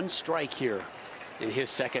 Only 1 strike here in his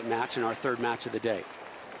 2nd match and our 3rd match of the day.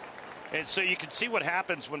 And so you can see what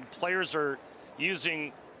happens when players are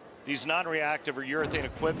using these non-reactive or urethane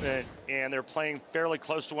equipment and they're playing fairly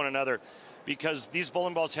close to one another, because these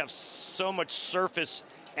bowling balls have so much surface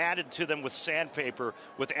added to them with sandpaper,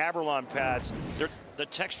 with Abralon pads. The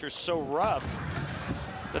texture is so rough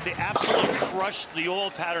that they absolutely crush the oil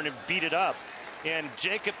pattern and beat it up. And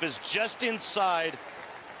Jakob is just inside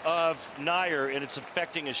of Neuer, and it's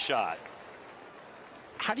affecting his shot.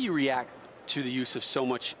 How do you react to the use of so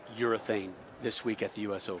much urethane this week at the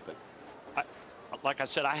U.S. Open? Like I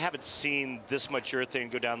said, I haven't seen this much urethane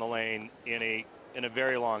go down the lane in a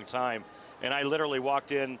very long time. And I literally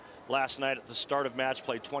walked in last night at the start of match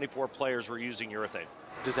play. 24 players were using urethane.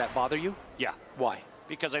 Does that bother you? Yeah. Why?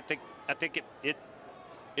 because I think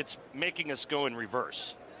it's making us go in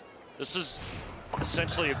reverse. This is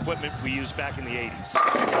essentially equipment we used back in the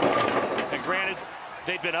 80s. And granted,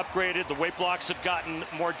 they've been upgraded. The weight blocks have gotten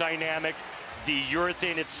more dynamic. The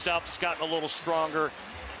urethane itself's gotten a little stronger.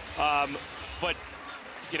 But,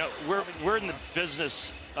 you know, we're in the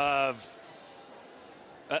business of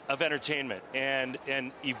entertainment and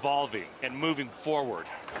evolving and moving forward.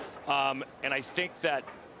 And I think that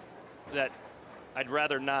I'd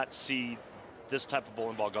rather not see this type of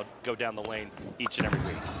bowling ball go down the lane each and every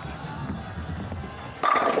week.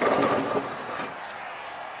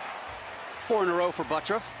 Four in a row for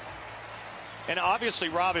Butturff. And obviously,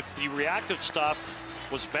 Rob, if the reactive stuff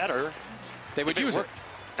was better, they would use it.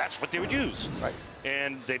 That's what they would use. Right.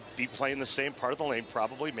 And they'd be playing the same part of the lane,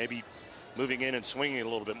 probably, maybe moving in and swinging a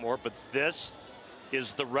little bit more. But this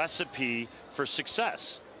is the recipe for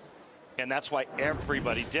success. And that's why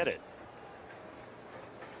everybody did it.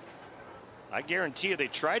 I guarantee you they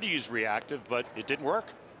tried to use reactive, but it didn't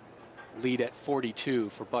work. Lead at 42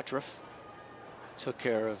 for Butturff. Took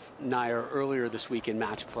care of Neuer earlier this week in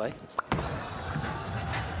match play.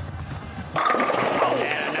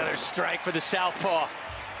 And another strike for the southpaw.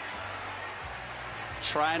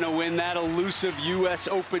 Trying to win that elusive U.S.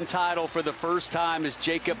 Open title for the first time is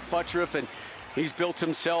Jakob Butturff, and he's built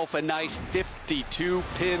himself a nice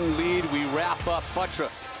 52-pin lead. We wrap up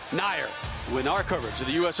Butturff. Neuer, when our coverage of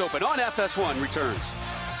the U.S. Open on FS1 returns.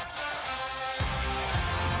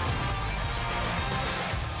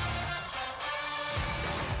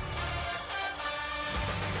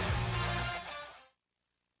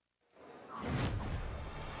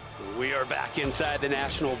 We are back inside the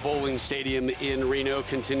National Bowling Stadium in Reno,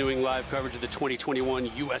 continuing live coverage of the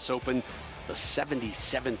 2021 U.S. Open, the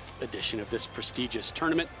 77th edition of this prestigious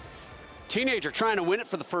tournament. Teenager trying to win it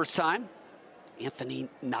for the first time, Anthony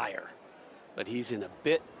Neuer. But he's in a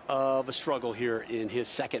bit of a struggle here in his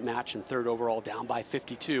second match and third overall, down by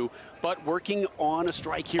 52, but working on a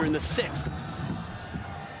strike here in the sixth.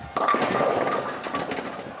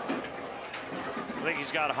 I think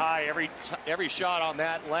he's got high every shot on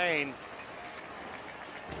that lane.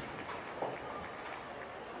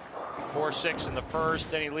 4-6 in the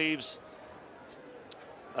first, then he leaves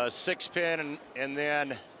a 6-pin, and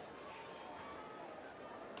then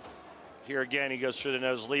here again he goes through the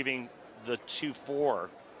nose, leaving the 2-4.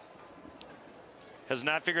 Has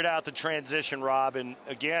not figured out the transition, Rob, and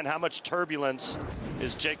again, how much turbulence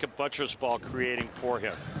is Jakob Butturff's ball creating for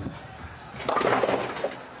him?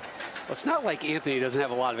 Well, it's not like Anthony doesn't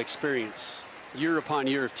have a lot of experience. Year upon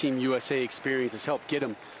year of Team USA experience has helped get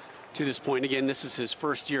him to this point. Again, this is his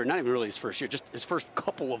first year, not even really his first year, just his first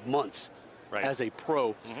couple of months as a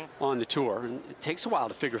pro on the tour. And it takes a while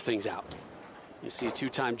to figure things out. You see a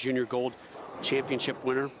two-time junior gold championship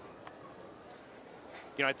winner.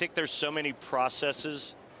 You know, I think there's so many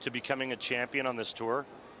processes to becoming a champion on this tour,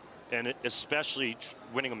 and especially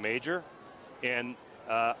winning a major. And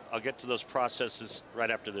I'll get to those processes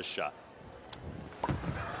right after this shot.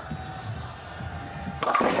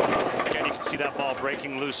 Again, you can see that ball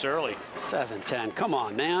breaking loose early. 7-10. Come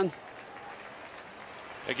on, man.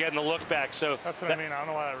 Again, the look back. So that's what I mean. I don't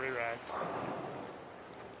know why that re-racked.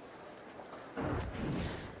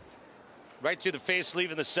 Right through the face,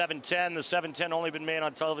 leaving the 7-10. The 7-10 only been made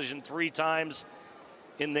on television 3 times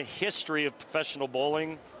in the history of professional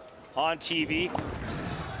bowling on TV.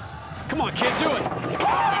 Come on, kid, do it.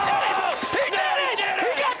 Oh, he did it!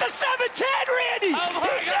 He got the 7-10, Randy! He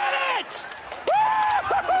did it!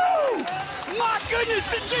 Woo-hoo-hoo! My goodness,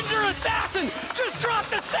 the Ginger Assassin just dropped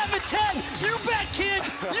the 7-10. You bet, kid.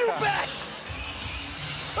 You bet.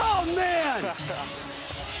 Oh, man.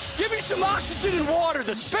 Give me some oxygen and water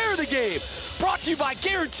to spare the game. Brought to you by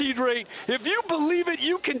Guaranteed Rate. If you believe it,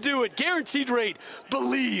 you can do it. Guaranteed Rate.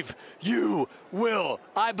 Believe you will.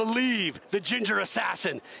 I believe the Ginger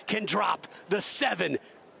Assassin can drop the 7-10.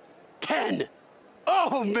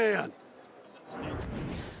 Oh, man.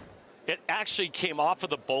 It actually came off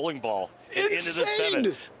of the bowling ball into the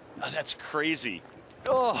 7. Oh, that's crazy.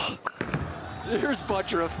 Oh, here's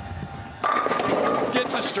Butturff.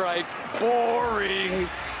 Gets a strike. Boring.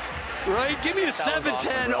 Right? Give me a 7-10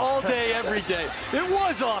 awesome, all day, every day. It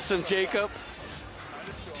was awesome, Jacob.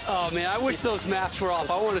 Oh, man, I wish those masks were off.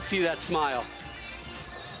 I want to see that smile.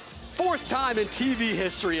 Fourth time in TV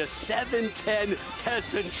history, a 7-10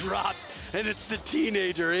 has been dropped, and it's the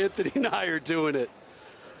teenager, Anthony Neuer, doing it.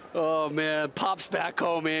 Oh, man, Pop's back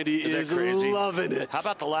home, Andy is loving it. How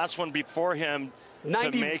about the last one before him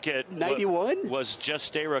to make it? 91? Was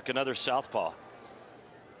just Steyrook, another southpaw.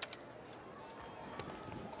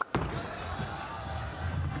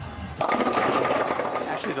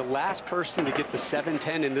 Actually, the last person to get the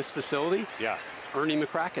 710 in this facility, yeah, Ernie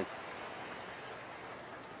McCracken.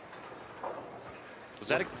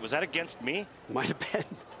 Was that against me? Might have been.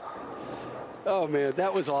 Oh, man,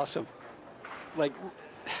 that was awesome. Like,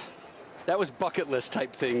 that was bucket list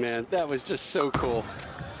type thing, man. That was just so cool.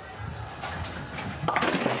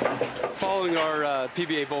 Following our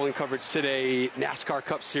PBA bowling coverage today, NASCAR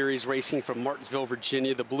Cup Series racing from Martinsville,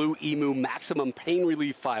 Virginia, the Blue Emu Maximum Pain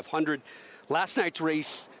Relief 500. Last night's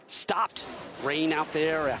race stopped. Rain out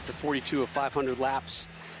there after 42 of 500 laps.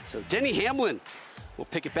 So Denny Hamlin will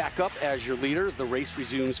pick it back up as your leader. The race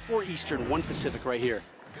resumes 4 Eastern, 1 Pacific right here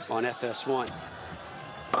on FS1.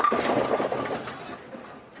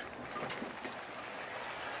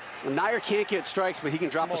 Well, Neuer can't get strikes, but he can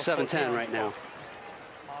drop a 710 right now.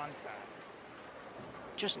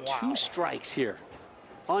 Just 2 strikes here.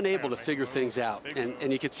 Unable to figure things out.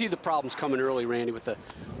 And you can see the problems coming early, Randy, with the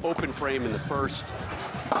open frame in the first.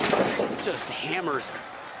 Just hammers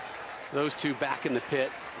those 2 back in the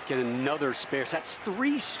pit. Get another spare. So that's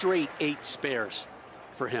 3 straight 8 spares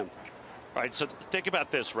for him. All right, so think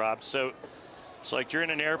about this, Rob. So it's like you're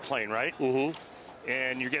in an airplane, right? Mm-hmm.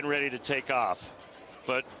 And you're getting ready to take off.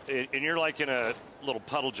 And you're like in a little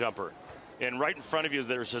puddle jumper. And right in front of you,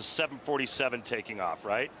 there's a 747 taking off,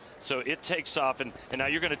 right? So it takes off, and now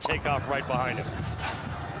you're going to take off right behind him.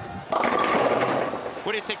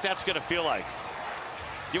 What do you think that's going to feel like?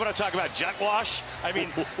 You want to talk about jet wash? I mean,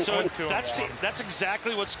 so that's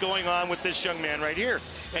exactly what's going on with this young man right here.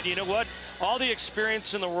 And you know what? All the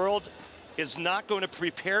experience in the world is not going to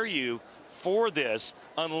prepare you for this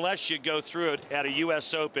unless you go through it at a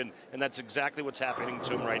U.S. Open, and that's exactly what's happening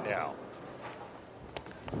to him right now.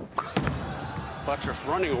 Butturff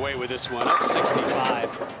running away with this one, up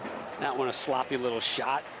 65. That one a sloppy little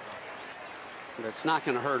shot, but it's not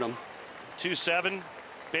going to hurt him. 2-7,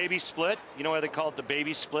 baby split. You know why they call it the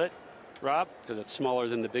baby split, Rob? Because it's smaller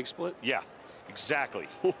than the big split? Yeah, exactly.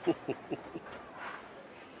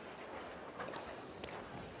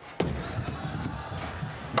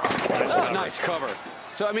 Nice cover.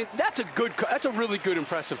 So, I mean, that's a really good,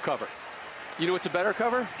 impressive cover. You know what's a better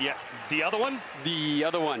cover? Yeah, the other one? The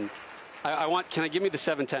other one. Can I give me the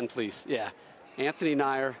 710, please? Yeah. Anthony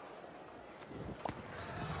Neuer.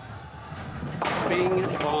 Bing,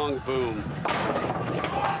 bong, boom.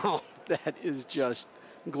 Oh, that is just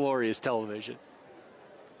glorious television.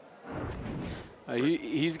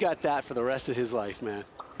 He's got that for the rest of his life, man.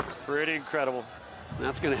 Pretty incredible. And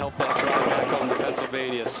that's going to help that drive back home to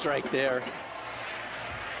Pennsylvania. Strike there.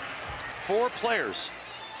 4 players.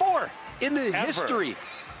 4 in the Ever. history.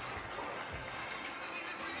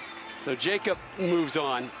 So Jakob moves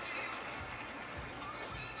on.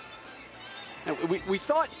 And we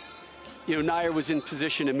thought, Neuer was in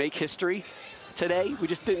position to make history today. We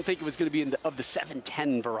just didn't think it was going to be of the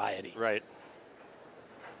 710 variety. Right.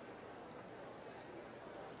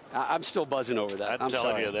 I'm still buzzing over that. I'm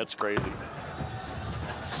telling you, that's crazy.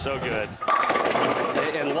 So good.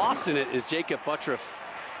 And lost in it is Jakob Butturff.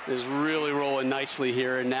 Is really rolling nicely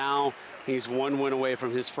here, and now he's 1 win away from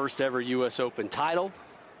his first ever U.S. Open title.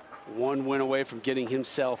 1 win away from getting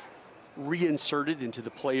himself reinserted into the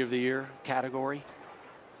Play of the Year category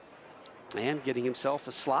and getting himself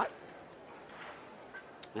a slot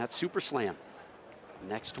at Super Slam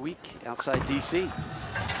next week outside D.C.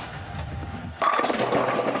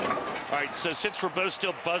 All right, so since we're both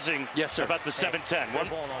still buzzing yes, sir. About the 710,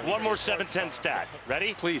 one more 710 stat.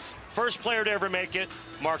 Ready? Please. First player to ever make it,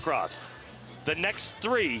 Mark Roth. The next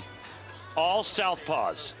 3, all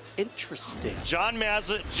southpaws. Interesting. John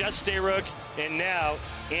Mazza, Jess Stayrook, and now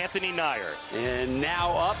Anthony Neuer. And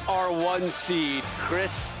now up our 1 seed,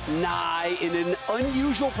 Chris Nye, in an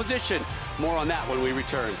unusual position. More on that when we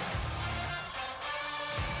return.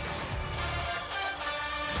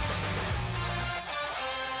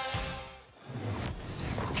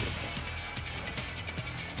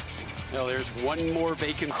 Well, there's 1 more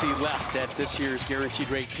vacancy left at this year's Guaranteed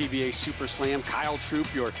Rate PBA Super Slam. Kyle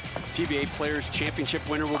Troop, your PBA Players Championship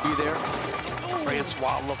winner, will be there.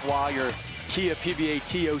 Francois Lavoie, your Kia PBA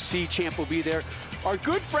TOC champ, will be there. Our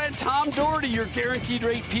good friend Tom Doherty, your Guaranteed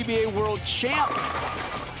Rate PBA World Champ,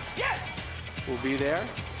 yes, will be there.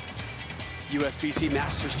 USBC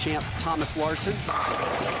Masters champ Thomas Larson,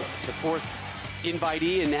 the 4th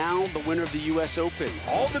invitee, and now the winner of the U.S. Open.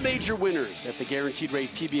 All the major winners at the Guaranteed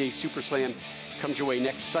Rate PBA Super Slam comes your way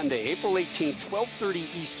next Sunday, April 18th, 12:30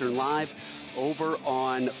 Eastern, live over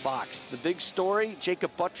on Fox. The big story, Jakob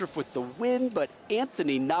Butturff with the win, but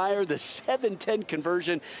Anthony Neuer, the 710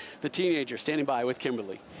 conversion, the teenager, standing by with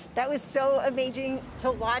Kimberly. That was so amazing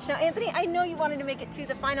to watch. Now, Anthony, I know you wanted to make it to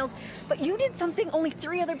the finals, but you did something only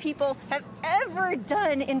 3 other people have ever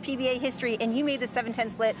done in PBA history, and you made the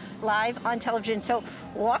 7-10 split live on television. So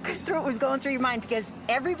walk us through what was going through your mind, because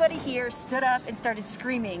everybody here stood up and started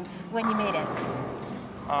screaming when you made it.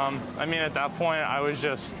 I mean, at that point, I was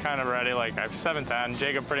just kind of ready. Like, I have 7-10.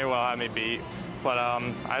 Jacob pretty well had me beat. But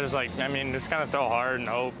I was like, I mean, just kind of throw hard and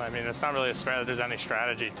hope. I mean, it's not really a spare that there's any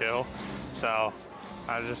strategy to. So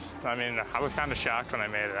I was kind of shocked when I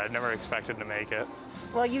made it. I never expected to make it.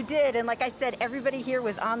 Well, you did, and like I said, everybody here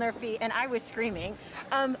was on their feet, and I was screaming.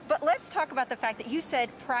 But let's talk about the fact that you said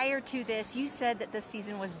prior to this, you said that this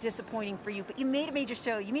season was disappointing for you, but you made a major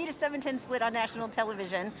show. You made a 7-10 split on national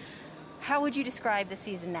television. How would you describe the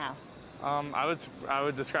season now? I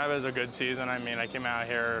would describe it as a good season. I mean, I came out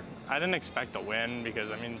here, I didn't expect to win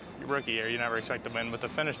because, I mean, rookie year, you never expect to win, but to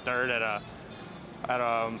finish third at a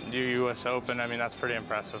US Open, I mean, that's pretty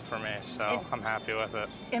impressive for me, so I'm happy with it.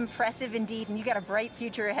 Impressive indeed, and you got a bright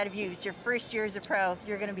future ahead of you. It's your first year as a pro.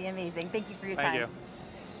 You're going to be amazing. Thank you for your time. Thank you.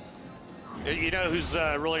 You know who's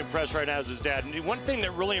really impressed right now is his dad. And one thing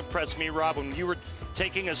that really impressed me, Rob, when you were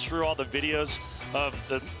taking us through all the videos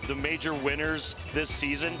of the major winners this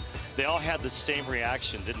season, they all had the same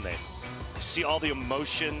reaction, didn't they? You see all the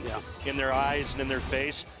emotion in their eyes and in their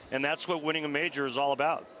face, and that's what winning a major is all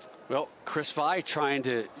about. Well, Chris Vi trying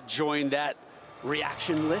to join that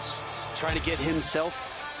reaction list, trying to get himself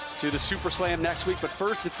to the Super Slam next week. But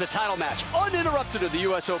first, it's the title match, uninterrupted at the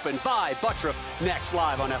U.S. Open. Vi Butturff next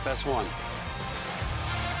live on FS1.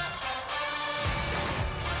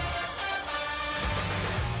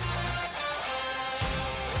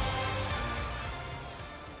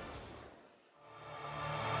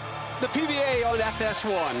 The PBA on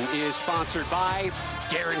FS1 is sponsored by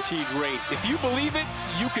Guaranteed Rate. If you believe it,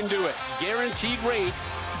 you can do it. Guaranteed Rate,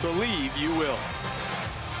 believe you will.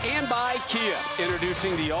 And by Kia,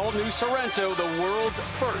 introducing the all-new Sorrento, the world's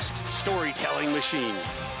first storytelling machine.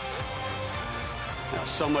 Now,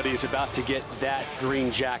 somebody's about to get that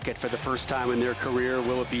green jacket for the first time in their career.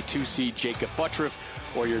 Will it be 2-seed Jakob Butturff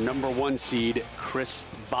or your number 1 seed, Chris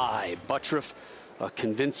Vi? Butturff, a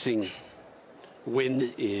convincing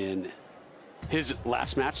win in his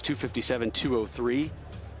last match, 257-203.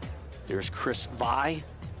 There's Chris Vi,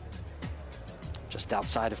 just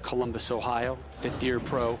outside of Columbus, Ohio, 5th-year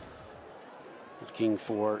pro, looking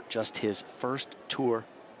for just his first tour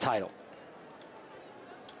title.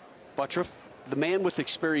 Butturff, the man with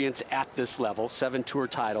experience at this level, 7 tour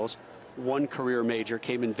titles, 1 career major,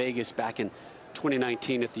 came in Vegas back in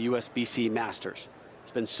 2019 at the USBC Masters.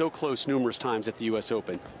 It's been so close numerous times at the U.S.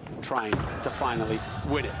 Open, trying to finally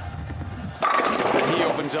win it. And he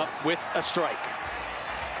opens up with a strike.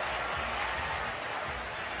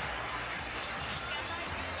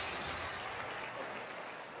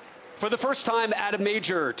 For the first time at a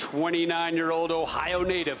major, 29-year-old Ohio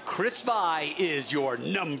native Chris Vi is your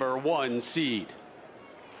number 1 seed.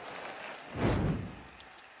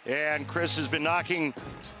 And Chris has been knocking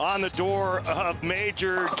on the door of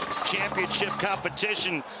major championship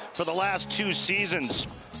competition for the last 2 seasons.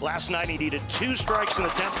 Last night he needed 2 strikes in the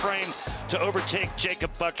 10th frame to overtake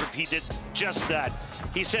Jakob Butturff. He did just that.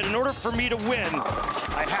 He said, in order for me to win,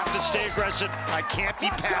 I have to stay aggressive. I can't be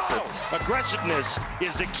passive. Aggressiveness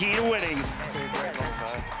is the key to winning.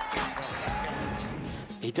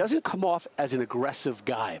 He doesn't come off as an aggressive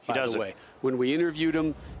guy, by the way. When we interviewed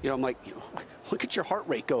him, you know, I'm like, look at your heart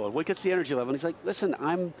rate going. Look at the energy level. And he's like, listen,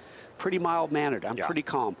 I'm pretty mild-mannered. I'm pretty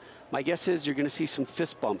calm. My guess is you're going to see some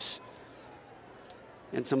fist bumps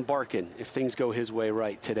and some barking if things go his way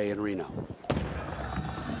right today in Reno.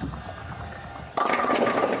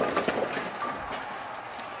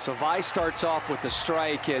 So Vi starts off with the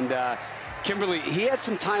strike, and Kimberly, he had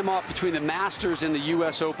some time off between the Masters and the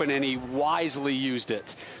U.S. Open, and he wisely used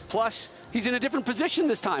it. Plus, he's in a different position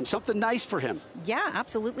this time, something nice for him. Yeah,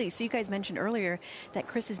 absolutely. So you guys mentioned earlier that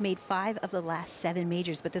Chris has made 5 of the last 7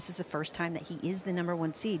 majors, but this is the first time that he is the number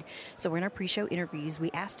 1 seed. So in our pre-show interviews,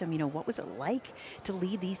 we asked him, you know, what was it like to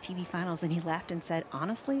lead these TV finals? And he laughed and said,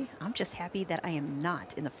 honestly, I'm just happy that I am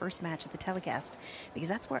not in the first match at the Telecast, because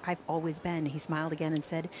that's where I've always been. He smiled again and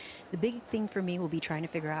said, the big thing for me will be trying to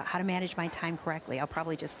figure out how to manage my time correctly. I'll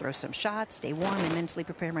probably just throw some shots, stay warm, and mentally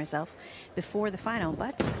prepare myself before the final,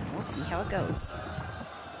 but we'll see how it goes.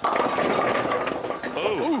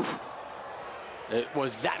 Oh. It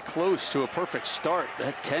was that close to a perfect start.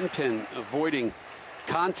 That 10-pin avoiding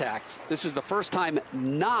contact. This is the first time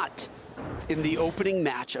not in the opening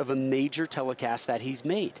match of a major telecast that he's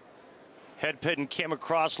made. Head pin came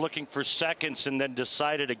across looking for seconds and then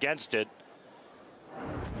decided against it.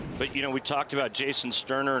 But, you know, we talked about Jason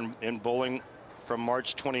Sterner in bowling from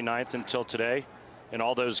March 29th until today in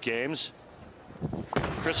all those games.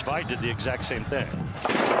 Chris Vi did the exact same thing.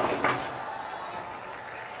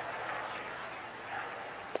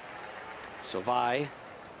 So Vi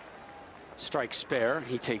strikes spare.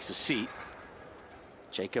 He takes a seat.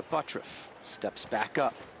 Jakob Butturff steps back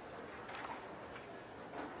up.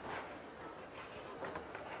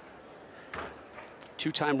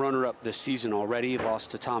 Two-time runner-up this season already.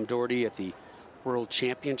 Lost to Tom Doherty at the World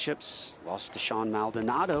Championships. Lost to Sean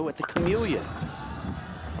Maldonado at the Chameleon.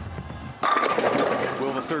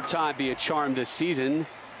 Will the third time be a charm this season?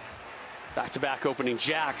 Back-to-back opening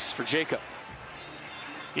jacks for Jakob.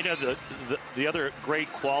 You know, the other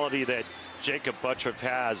great quality that Jakob Butturff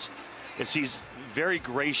has is he's very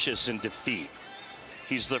gracious in defeat.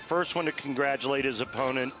 He's the first one to congratulate his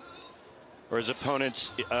opponent or his opponents.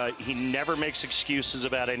 He never makes excuses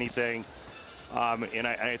about anything. And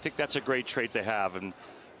I think that's a great trait to have. And,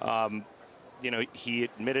 you know, he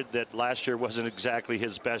admitted that last year wasn't exactly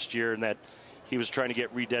his best year and that he was trying to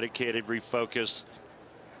get rededicated, refocused,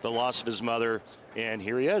 the loss of his mother. And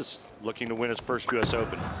here he is, looking to win his first U.S.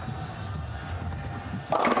 Open.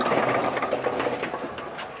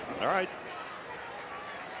 All right.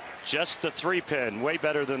 Just the 3-pin, way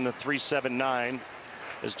better than the 3-7-9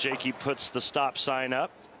 as Jakey puts the stop sign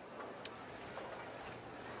up.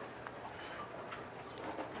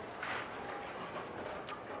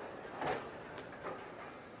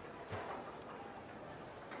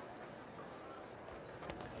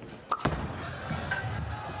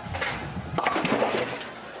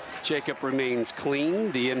 Jakob remains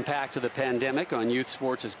clean. The impact of the pandemic on youth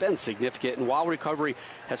sports has been significant, and while recovery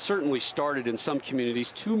has certainly started in some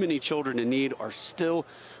communities, too many children in need are still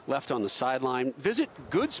left on the sideline. Visit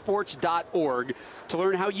goodsports.org to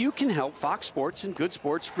learn how you can help Fox Sports and Good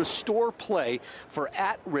Sports restore play for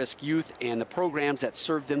at-risk youth and the programs that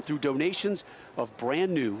serve them through donations of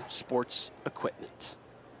brand new sports equipment.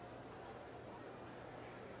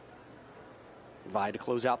 Vi to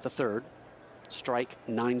close out the third. Strike,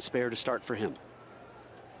 9 spare to start for him.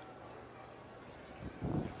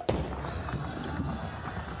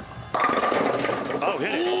 Oh,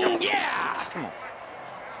 hit it. Yeah!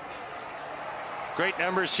 Great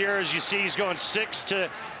numbers here. As you see, he's going 6 to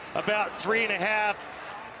about 3.5.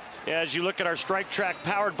 As you look at our strike track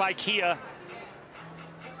powered by Kia.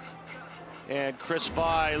 And Chris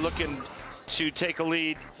Vi looking to take a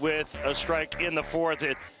lead with a strike in the fourth.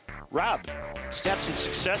 Rob, he's had some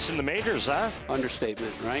success in the majors, huh?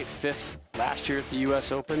 Understatement, right? 5th last year at the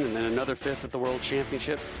U.S. Open, and then another 5th at the World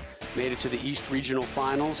Championship. Made it to the East Regional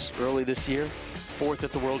Finals early this year. 4th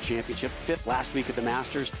at the World Championship. 5th last week at the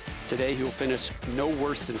Masters. Today he'll finish no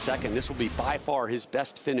worse than 2nd. This will be by far his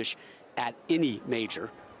best finish at any major.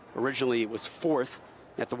 Originally it was 4th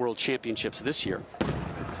at the World Championships this year.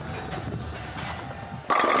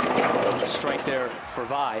 Strike there for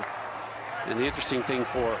Vi. And the interesting thing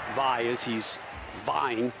for Vi is he's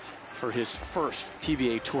vying for his first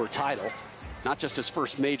PBA Tour title. Not just his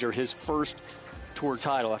first major, his first Tour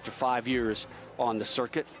title after 5 years on the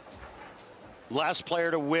circuit. Last player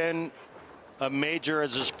to win a major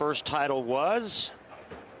as his first title was,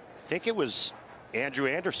 I think it was Andrew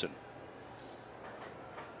Anderson.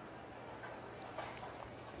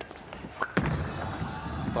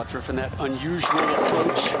 Butturff in that unusual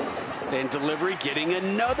approach and delivery, getting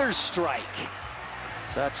another strike.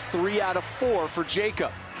 So that's 3 out of 4 for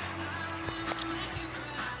Jakob.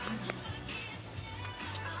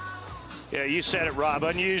 Yeah, you said it, Rob.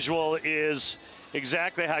 Unusual is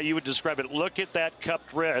exactly how you would describe it. Look at that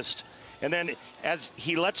cupped wrist. And then as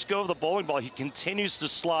he lets go of the bowling ball, he continues to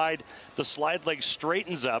slide. The slide leg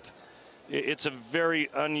straightens up. It's a very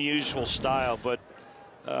unusual style, but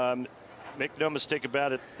make no mistake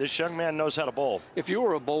about it, this young man knows how to bowl. If you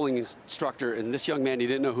were a bowling instructor and this young man, you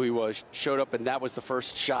didn't know who he was, showed up and that was the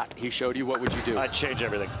first shot he showed you, what would you do? I'd change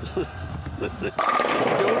everything.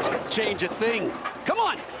 Don't change a thing. Come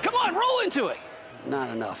on, roll into it. Not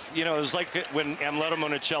enough. You know, it was like when Amleto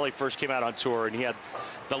Monicelli first came out on tour and he had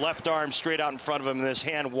the left arm straight out in front of him and his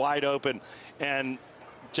hand wide open, and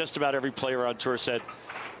just about every player on tour said,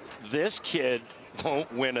 this kid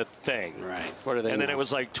won't win a thing. Right. What are they? And then it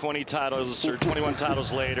was like 20 titles or 21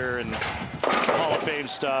 titles later and Hall of Fame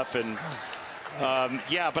stuff. And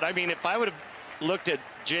yeah, but I mean, if I would have looked at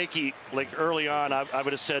Jakey like early on, I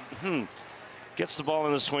would have said, gets the ball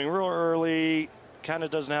in the swing real early, kind of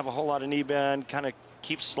doesn't have a whole lot of knee bend, kind of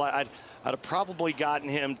keeps slide. I'd have probably gotten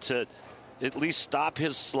him to at least stop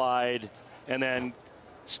his slide and then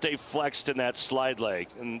stay flexed in that slide leg,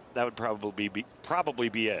 and that would probably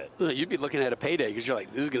be it. You'd be looking at a payday because you're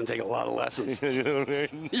like, this is going to take a lot of lessons. You're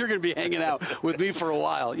going to be hanging out with me for a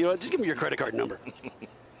while. You know, just give me your credit card number.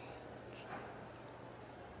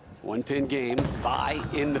 One-pin game. Vi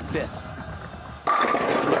in the 5th.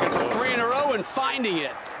 Looking for 3 in a row and finding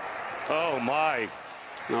it. Oh, my.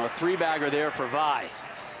 No, a 3-bagger there for Vi.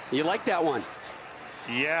 You like that one?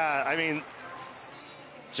 Yeah, I mean,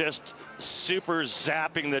 just super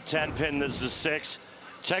zapping the 10-pin. This is a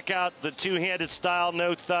 6. Check out the two-handed style,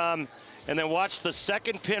 no thumb. And then watch the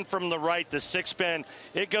second pin from the right, the 6-pin.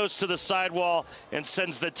 It goes to the sidewall and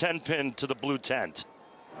sends the 10-pin to the blue tent.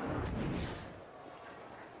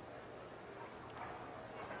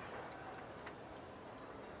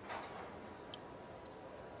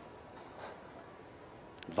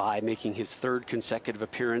 Vi making his 3rd consecutive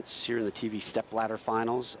appearance here in the TV Stepladder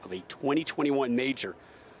finals of a 2021 major.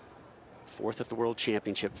 4th at the World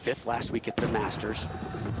Championship, 5th last week at the Masters.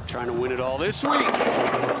 Trying to win it all this week.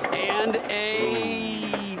 And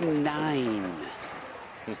a 9.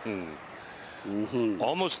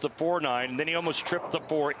 Almost the 4-9, and then he almost tripped the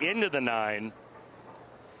 4 into the 9.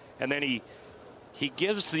 And then he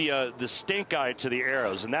gives the stink eye to the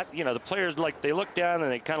arrows. And that, you know, the players, like, they look down and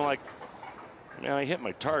they kind of like, you know, I hit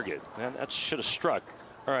my target. Man, that should have struck.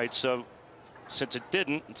 All right, so since it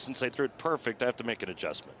didn't, and since I threw it perfect, I have to make an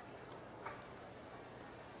adjustment.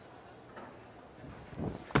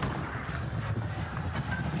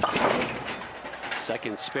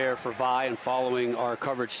 Second spare for Vi, and following our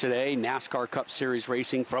coverage today, NASCAR Cup Series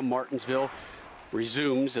racing from Martinsville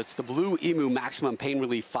resumes. It's the Blue Emu Maximum Pain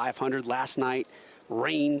Relief 500. Last night,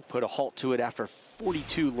 rain put a halt to it after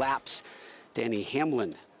 42 laps. Denny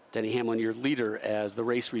Hamlin, your leader as the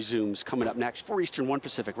race resumes. Coming up next, 4 Eastern, 1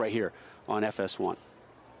 Pacific, right here on FS1.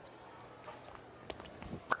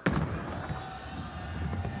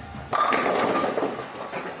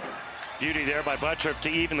 Beauty there by Butturff to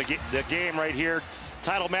even the game right here.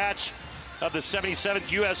 Title match of the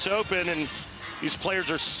 77th U.S. Open, and these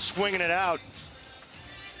players are swinging it out.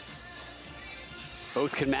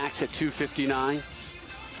 Both can max at 259.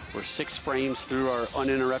 We're 6 frames through our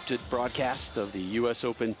uninterrupted broadcast of the U.S.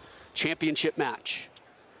 Open Championship match.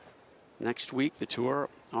 Next week, the tour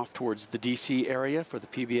off towards the D.C. area for the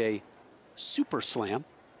PBA Super Slam,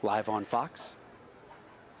 live on Fox.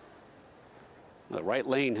 The right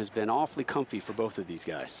lane has been awfully comfy for both of these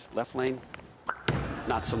guys. Left lane,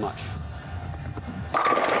 not so much.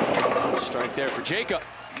 Strike there for Jakob.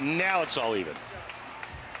 Now it's all even.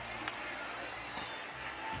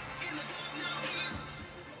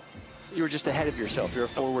 You were just ahead of yourself. You're a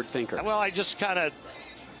forward thinker. Well, I just kind of,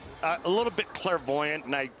 a little bit clairvoyant,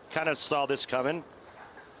 and I kind of saw this coming.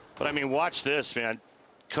 But, I mean, watch this, man.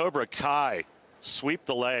 Cobra Kai, sweep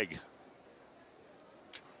the leg.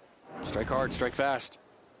 Strike hard, strike fast.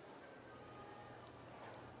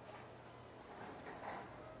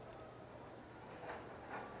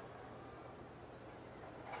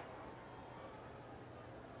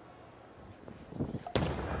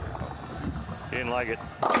 Didn't like it.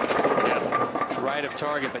 Right of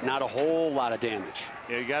target, but not a whole lot of damage.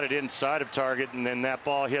 Yeah, you got it inside of target, and then that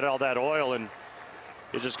ball hit all that oil, and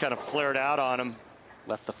it just kind of flared out on him.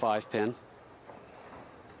 Left the 5-pin.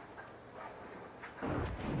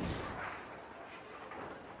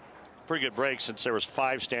 Pretty good break since there was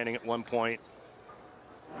 5 standing at one point.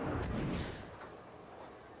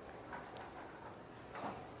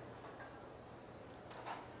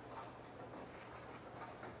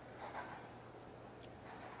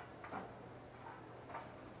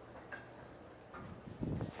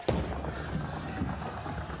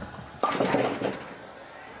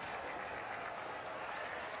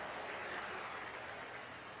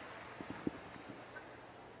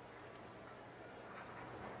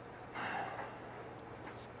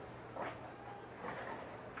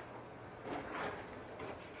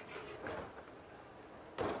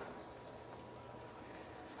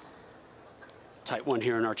 Tight one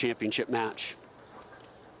here in our championship match.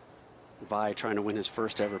 Vi trying to win his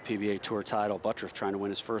first ever PBA Tour title. Butturff trying to win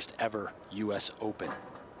his first ever U.S. Open.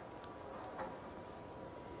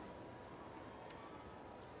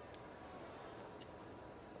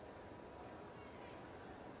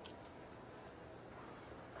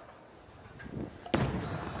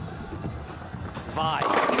 Vi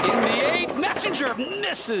in the 8. Messenger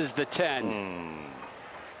misses the 10.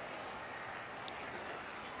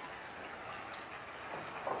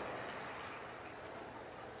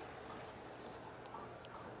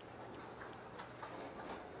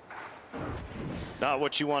 Not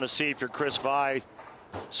what you want to see if you're Chris Vi,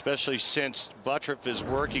 especially since Butturff is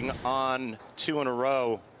working on 2 in a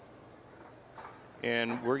row.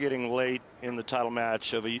 And we're getting late in the title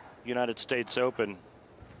match of a United States Open.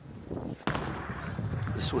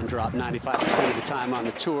 This one dropped 95% of the time on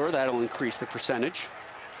the tour. That'll increase the percentage.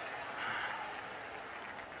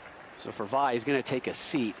 So for Vi, he's going to take a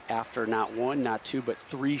seat after not one, not two, but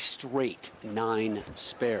 3 straight 9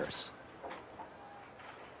 spares.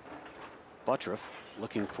 Butturff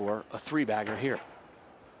looking for a 3-bagger here.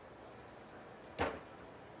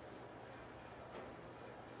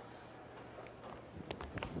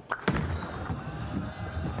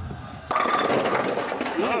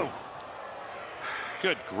 Oh,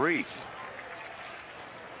 good grief.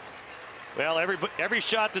 Well, every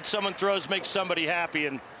shot that someone throws makes somebody happy,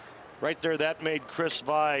 and right there, that made Chris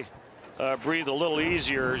Vi breathe a little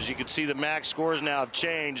easier. As you can see, the max scores now have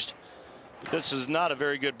changed. But this is not a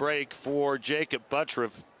very good break for Jakob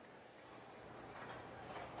Butturff.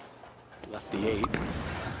 Left the 8.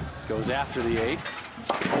 Goes after the 8.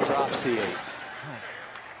 Drops the 8.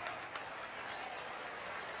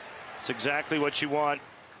 It's exactly what you want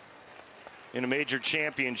in a major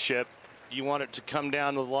championship. You want it to come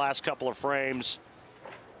down to the last couple of frames,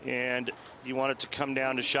 and you want it to come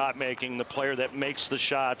down to shot making. The player that makes the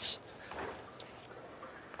shots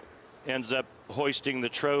ends up hoisting the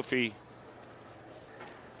trophy.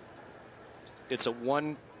 It's a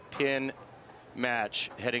 1-pin match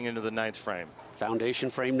heading into the 9th frame. Foundation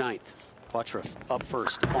frame 9th. Butturff up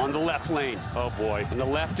first on the left lane. Oh boy. And the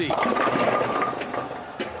lefty.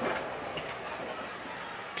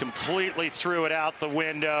 Completely threw it out the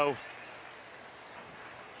window.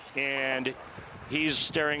 And he's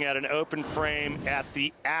staring at an open frame at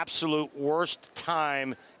the absolute worst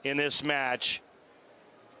time in this match.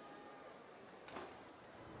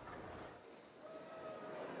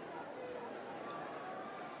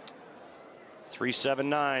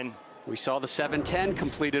 .379. We saw the 7-10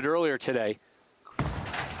 completed earlier today. The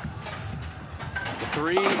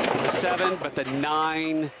 3, the 7, but the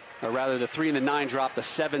 9, or rather the 3 and the 9 drop. The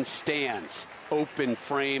 7 stands. Open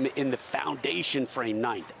frame in the foundation frame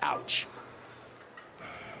 9th. Ouch.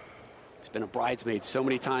 He's been a bridesmaid so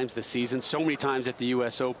many times this season, so many times at the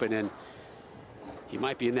U.S. Open, and he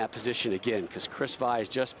might be in that position again because Chris Vi has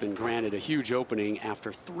just been granted a huge opening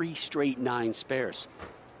after 3 straight 9 spares.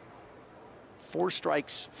 4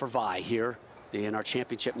 strikes for Vi here in our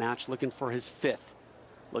championship match, looking for his 5th,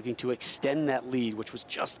 looking to extend that lead, which was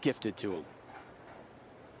just gifted to him.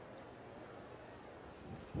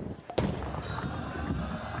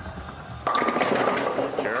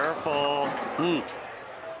 Careful.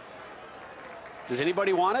 Does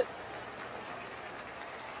anybody want it?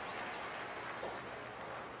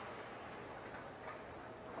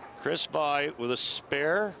 Chris Vi with a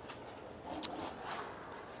spare.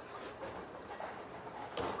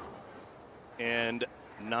 And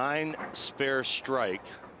 9 spare strike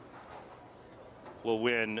will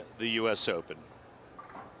win the U.S. Open.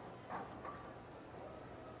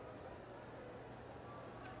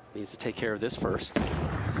 Needs to take care of this first,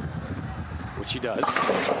 which he does.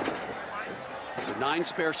 So 9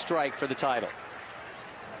 spare strike for the title.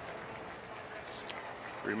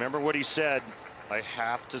 Remember what he said, I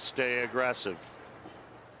have to stay aggressive.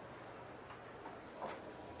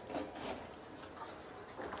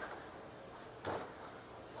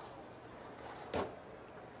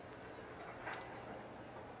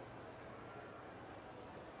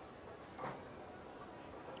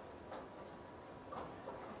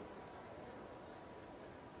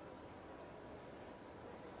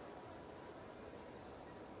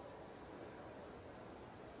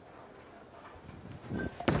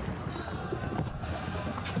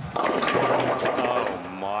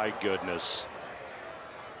 My goodness.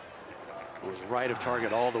 It was right of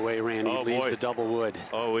target all the way, Randy. Oh, leaves boy. the double wood.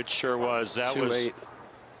 Oh, it sure was. That was 2-8.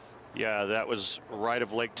 Yeah, that was right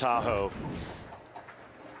of Lake Tahoe.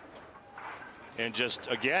 And just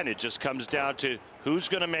again, it just comes down to who's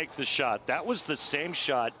going to make the shot. That was the same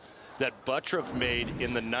shot that Butturff made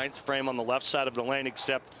in the 9th frame on the left side of the lane,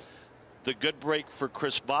 except the good break for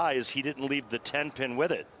Chris Vi is he didn't leave the 10-pin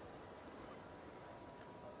with it.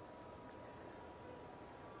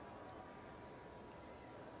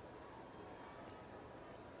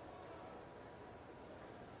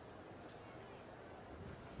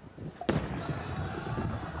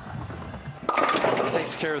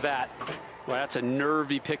 Takes care of that. Well, that's a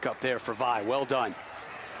nervy pickup there for Vi. Well done.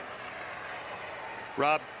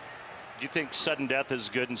 Rob, do you think sudden death is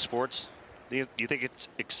good in sports? Do you think it's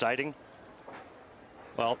exciting?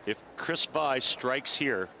 Well, if Chris Vi strikes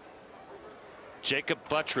here, Jakob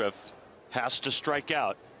Butturff has to strike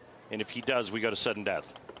out. And if he does, we go to sudden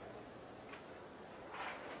death.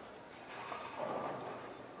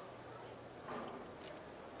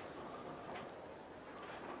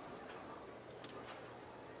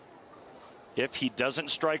 If he doesn't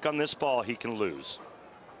strike on this ball, he can lose.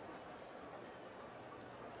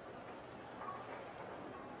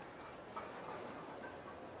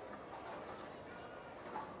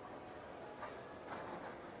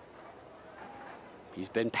 He's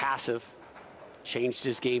been passive, changed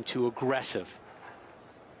his game to aggressive.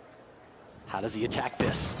 How does he attack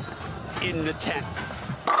this? In the 10th.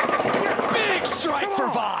 Big strike for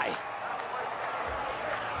Vi.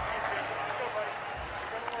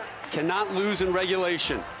 Cannot lose in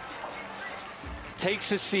regulation. Takes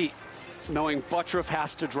his seat, knowing Butturff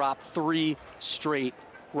has to drop 3 straight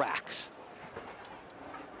racks.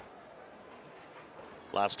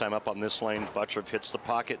 Last time up on this lane, Butturff hits the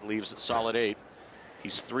pocket, leaves it solid 8.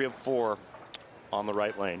 He's 3 of 4 on the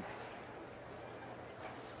right lane.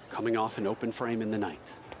 Coming off an open frame in the 9th.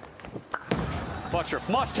 Butturff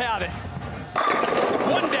must have it.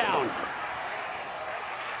 1 down.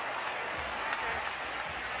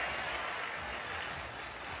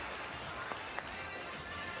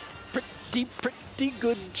 Pretty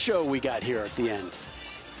good show we got here at the end.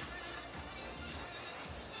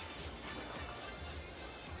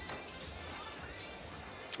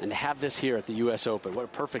 And to have this here at the U.S. Open, what a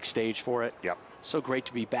perfect stage for it. Yep. So great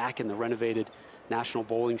to be back in the renovated National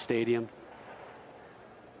Bowling Stadium.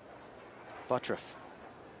 Butturff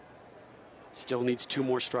still needs 2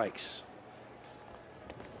 more strikes.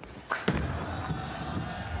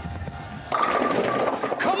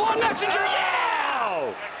 Come on, Messenger!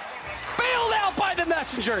 Yeah! Bailed out by the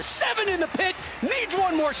Messenger. 7 in the pit. Needs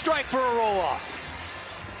 1 more strike for a roll-off.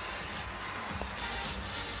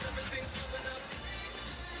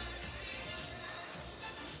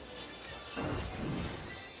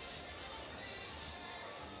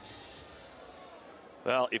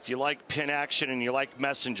 Well, if you like pin action and you like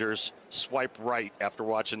messengers, swipe right after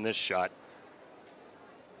watching this shot.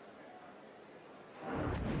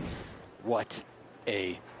 What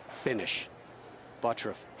a finish.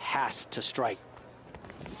 Butturff has to strike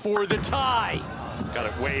for the tie. Got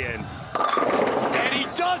it way in. And he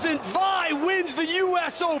doesn't. Vi wins the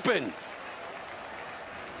U.S. Open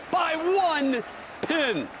by 1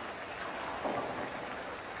 pin.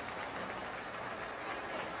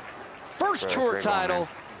 First tour title.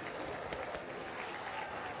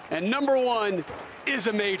 And number 1 is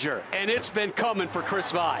a major. And it's been coming for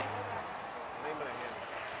Chris Vi.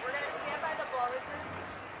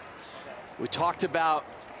 We talked about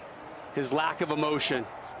his lack of emotion.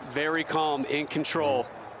 Very calm, in control.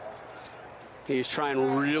 He's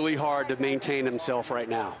trying really hard to maintain himself right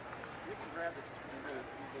now.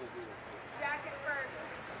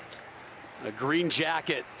 A green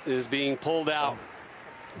jacket is being pulled out.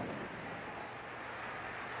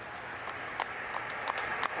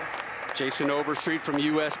 Jason Overstreet from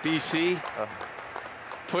USBC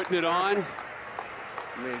putting it on.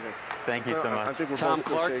 Amazing. Thank you so much. Tom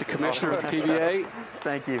Clark, the commissioner of PBA.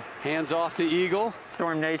 Thank you. Hands off the Eagle.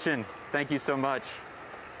 Storm Nation, thank you so much.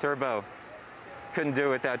 Turbo, couldn't do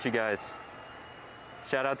it without you guys.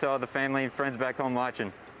 Shout out to all the family and friends back home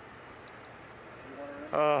watching.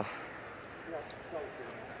 Oh.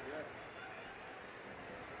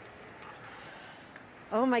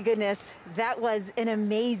 Oh my goodness, that was an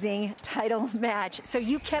amazing title match. So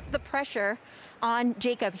you kept the pressure on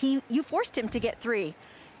Jakob. You forced him to get 3.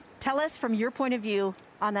 Tell us from your point of view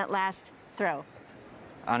on that last throw.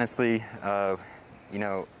 Honestly, you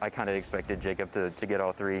know, I kind of expected Jakob to get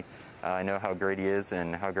all 3. I know how great he is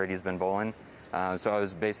and how great he's been bowling. So I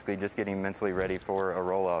was basically just getting mentally ready for a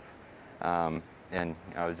roll-off. And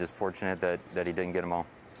I was just fortunate that he didn't get them all.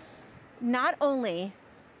 Not only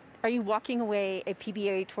are you walking away a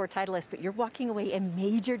PBA Tour titleist, but you're walking away a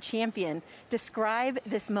major champion. Describe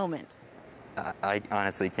this moment. I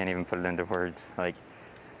honestly can't even put it into words. Like,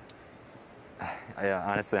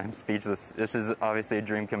 honestly, I'm speechless. This is obviously a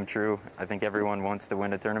dream come true. I think everyone wants to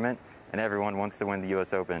win a tournament, and everyone wants to win the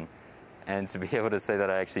U.S. Open. And to be able to say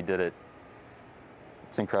that I actually did it,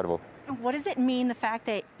 it's incredible. What does it mean, the fact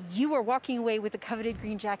that you are walking away with the coveted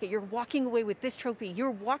green jacket, you're walking away with this trophy,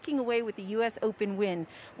 you're walking away with the U.S. Open win?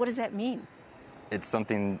 What does that mean? It's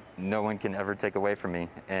something no one can ever take away from me,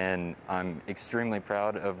 and I'm extremely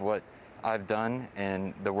proud of what I've done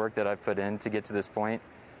and the work that I've put in to get to this point.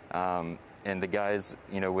 And the guys,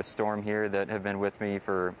 you know, with Storm here that have been with me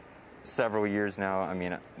for several years now, I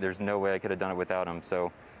mean, there's no way I could have done it without them.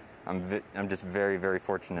 So I'm just very, very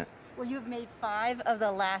fortunate. Well, you've made 5 of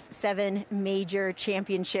the last 7 major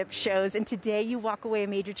championship shows, and today you walk away a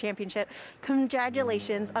major championship.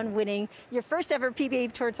 Congratulations on winning your first ever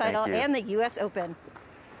PBA Tour title and the U.S. Open.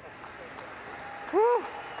 Woo!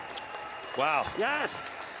 Wow.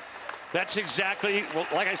 Yes. That's exactly, well,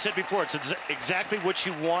 like I said before, it's exactly what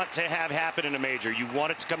you want to have happen in a major. You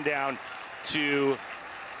want it to come down to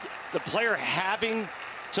the player having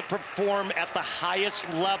to perform at the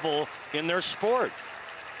highest level in their sport.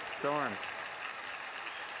 Storm.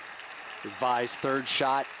 Is Vi's third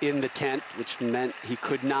shot in the 10th, which meant he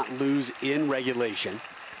could not lose in regulation.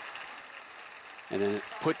 And then it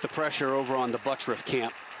put the pressure over on the Butturff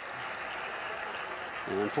camp.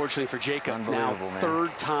 And unfortunately for Jakob, now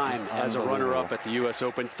third time as a runner-up at the U.S.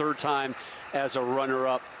 Open, third time as a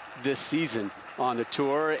runner-up this season on the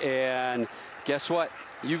tour. And guess what?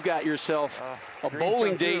 You've got yourself a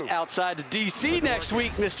bowling date outside of D.C. next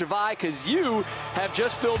week, Mr. Vi, because you have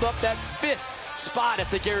just filled up that 5th spot at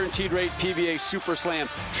the Guaranteed Rate PBA Super Slam.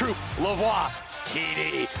 Troop, Lavoie,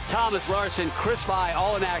 TD, Thomas Larson, Chris Vi,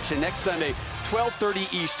 all in action next Sunday,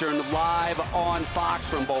 12:30 Eastern, live on Fox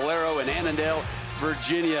from Bolero in Annandale,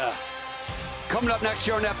 Virginia. Coming up next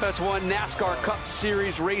year on FS1, NASCAR Cup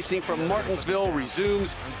Series racing from Martinsville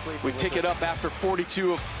resumes. We pick it up after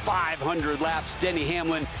 42 of 500 laps. Denny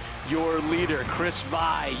Hamlin, your leader. Chris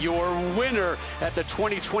Vi, your winner at the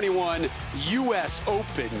 2021 U.S.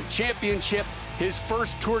 Open Championship. His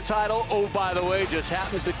first tour title, oh, by the way, just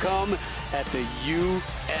happens to come at the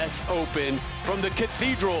U.S. Open from the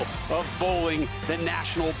Cathedral of Bowling, the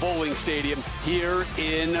National Bowling Stadium here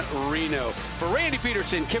in Reno. For Randy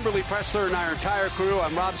Peterson, Kimberly Pressler, and our entire crew,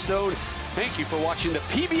 I'm Rob Stone. Thank you for watching the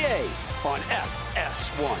PBA on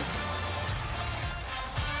FS1.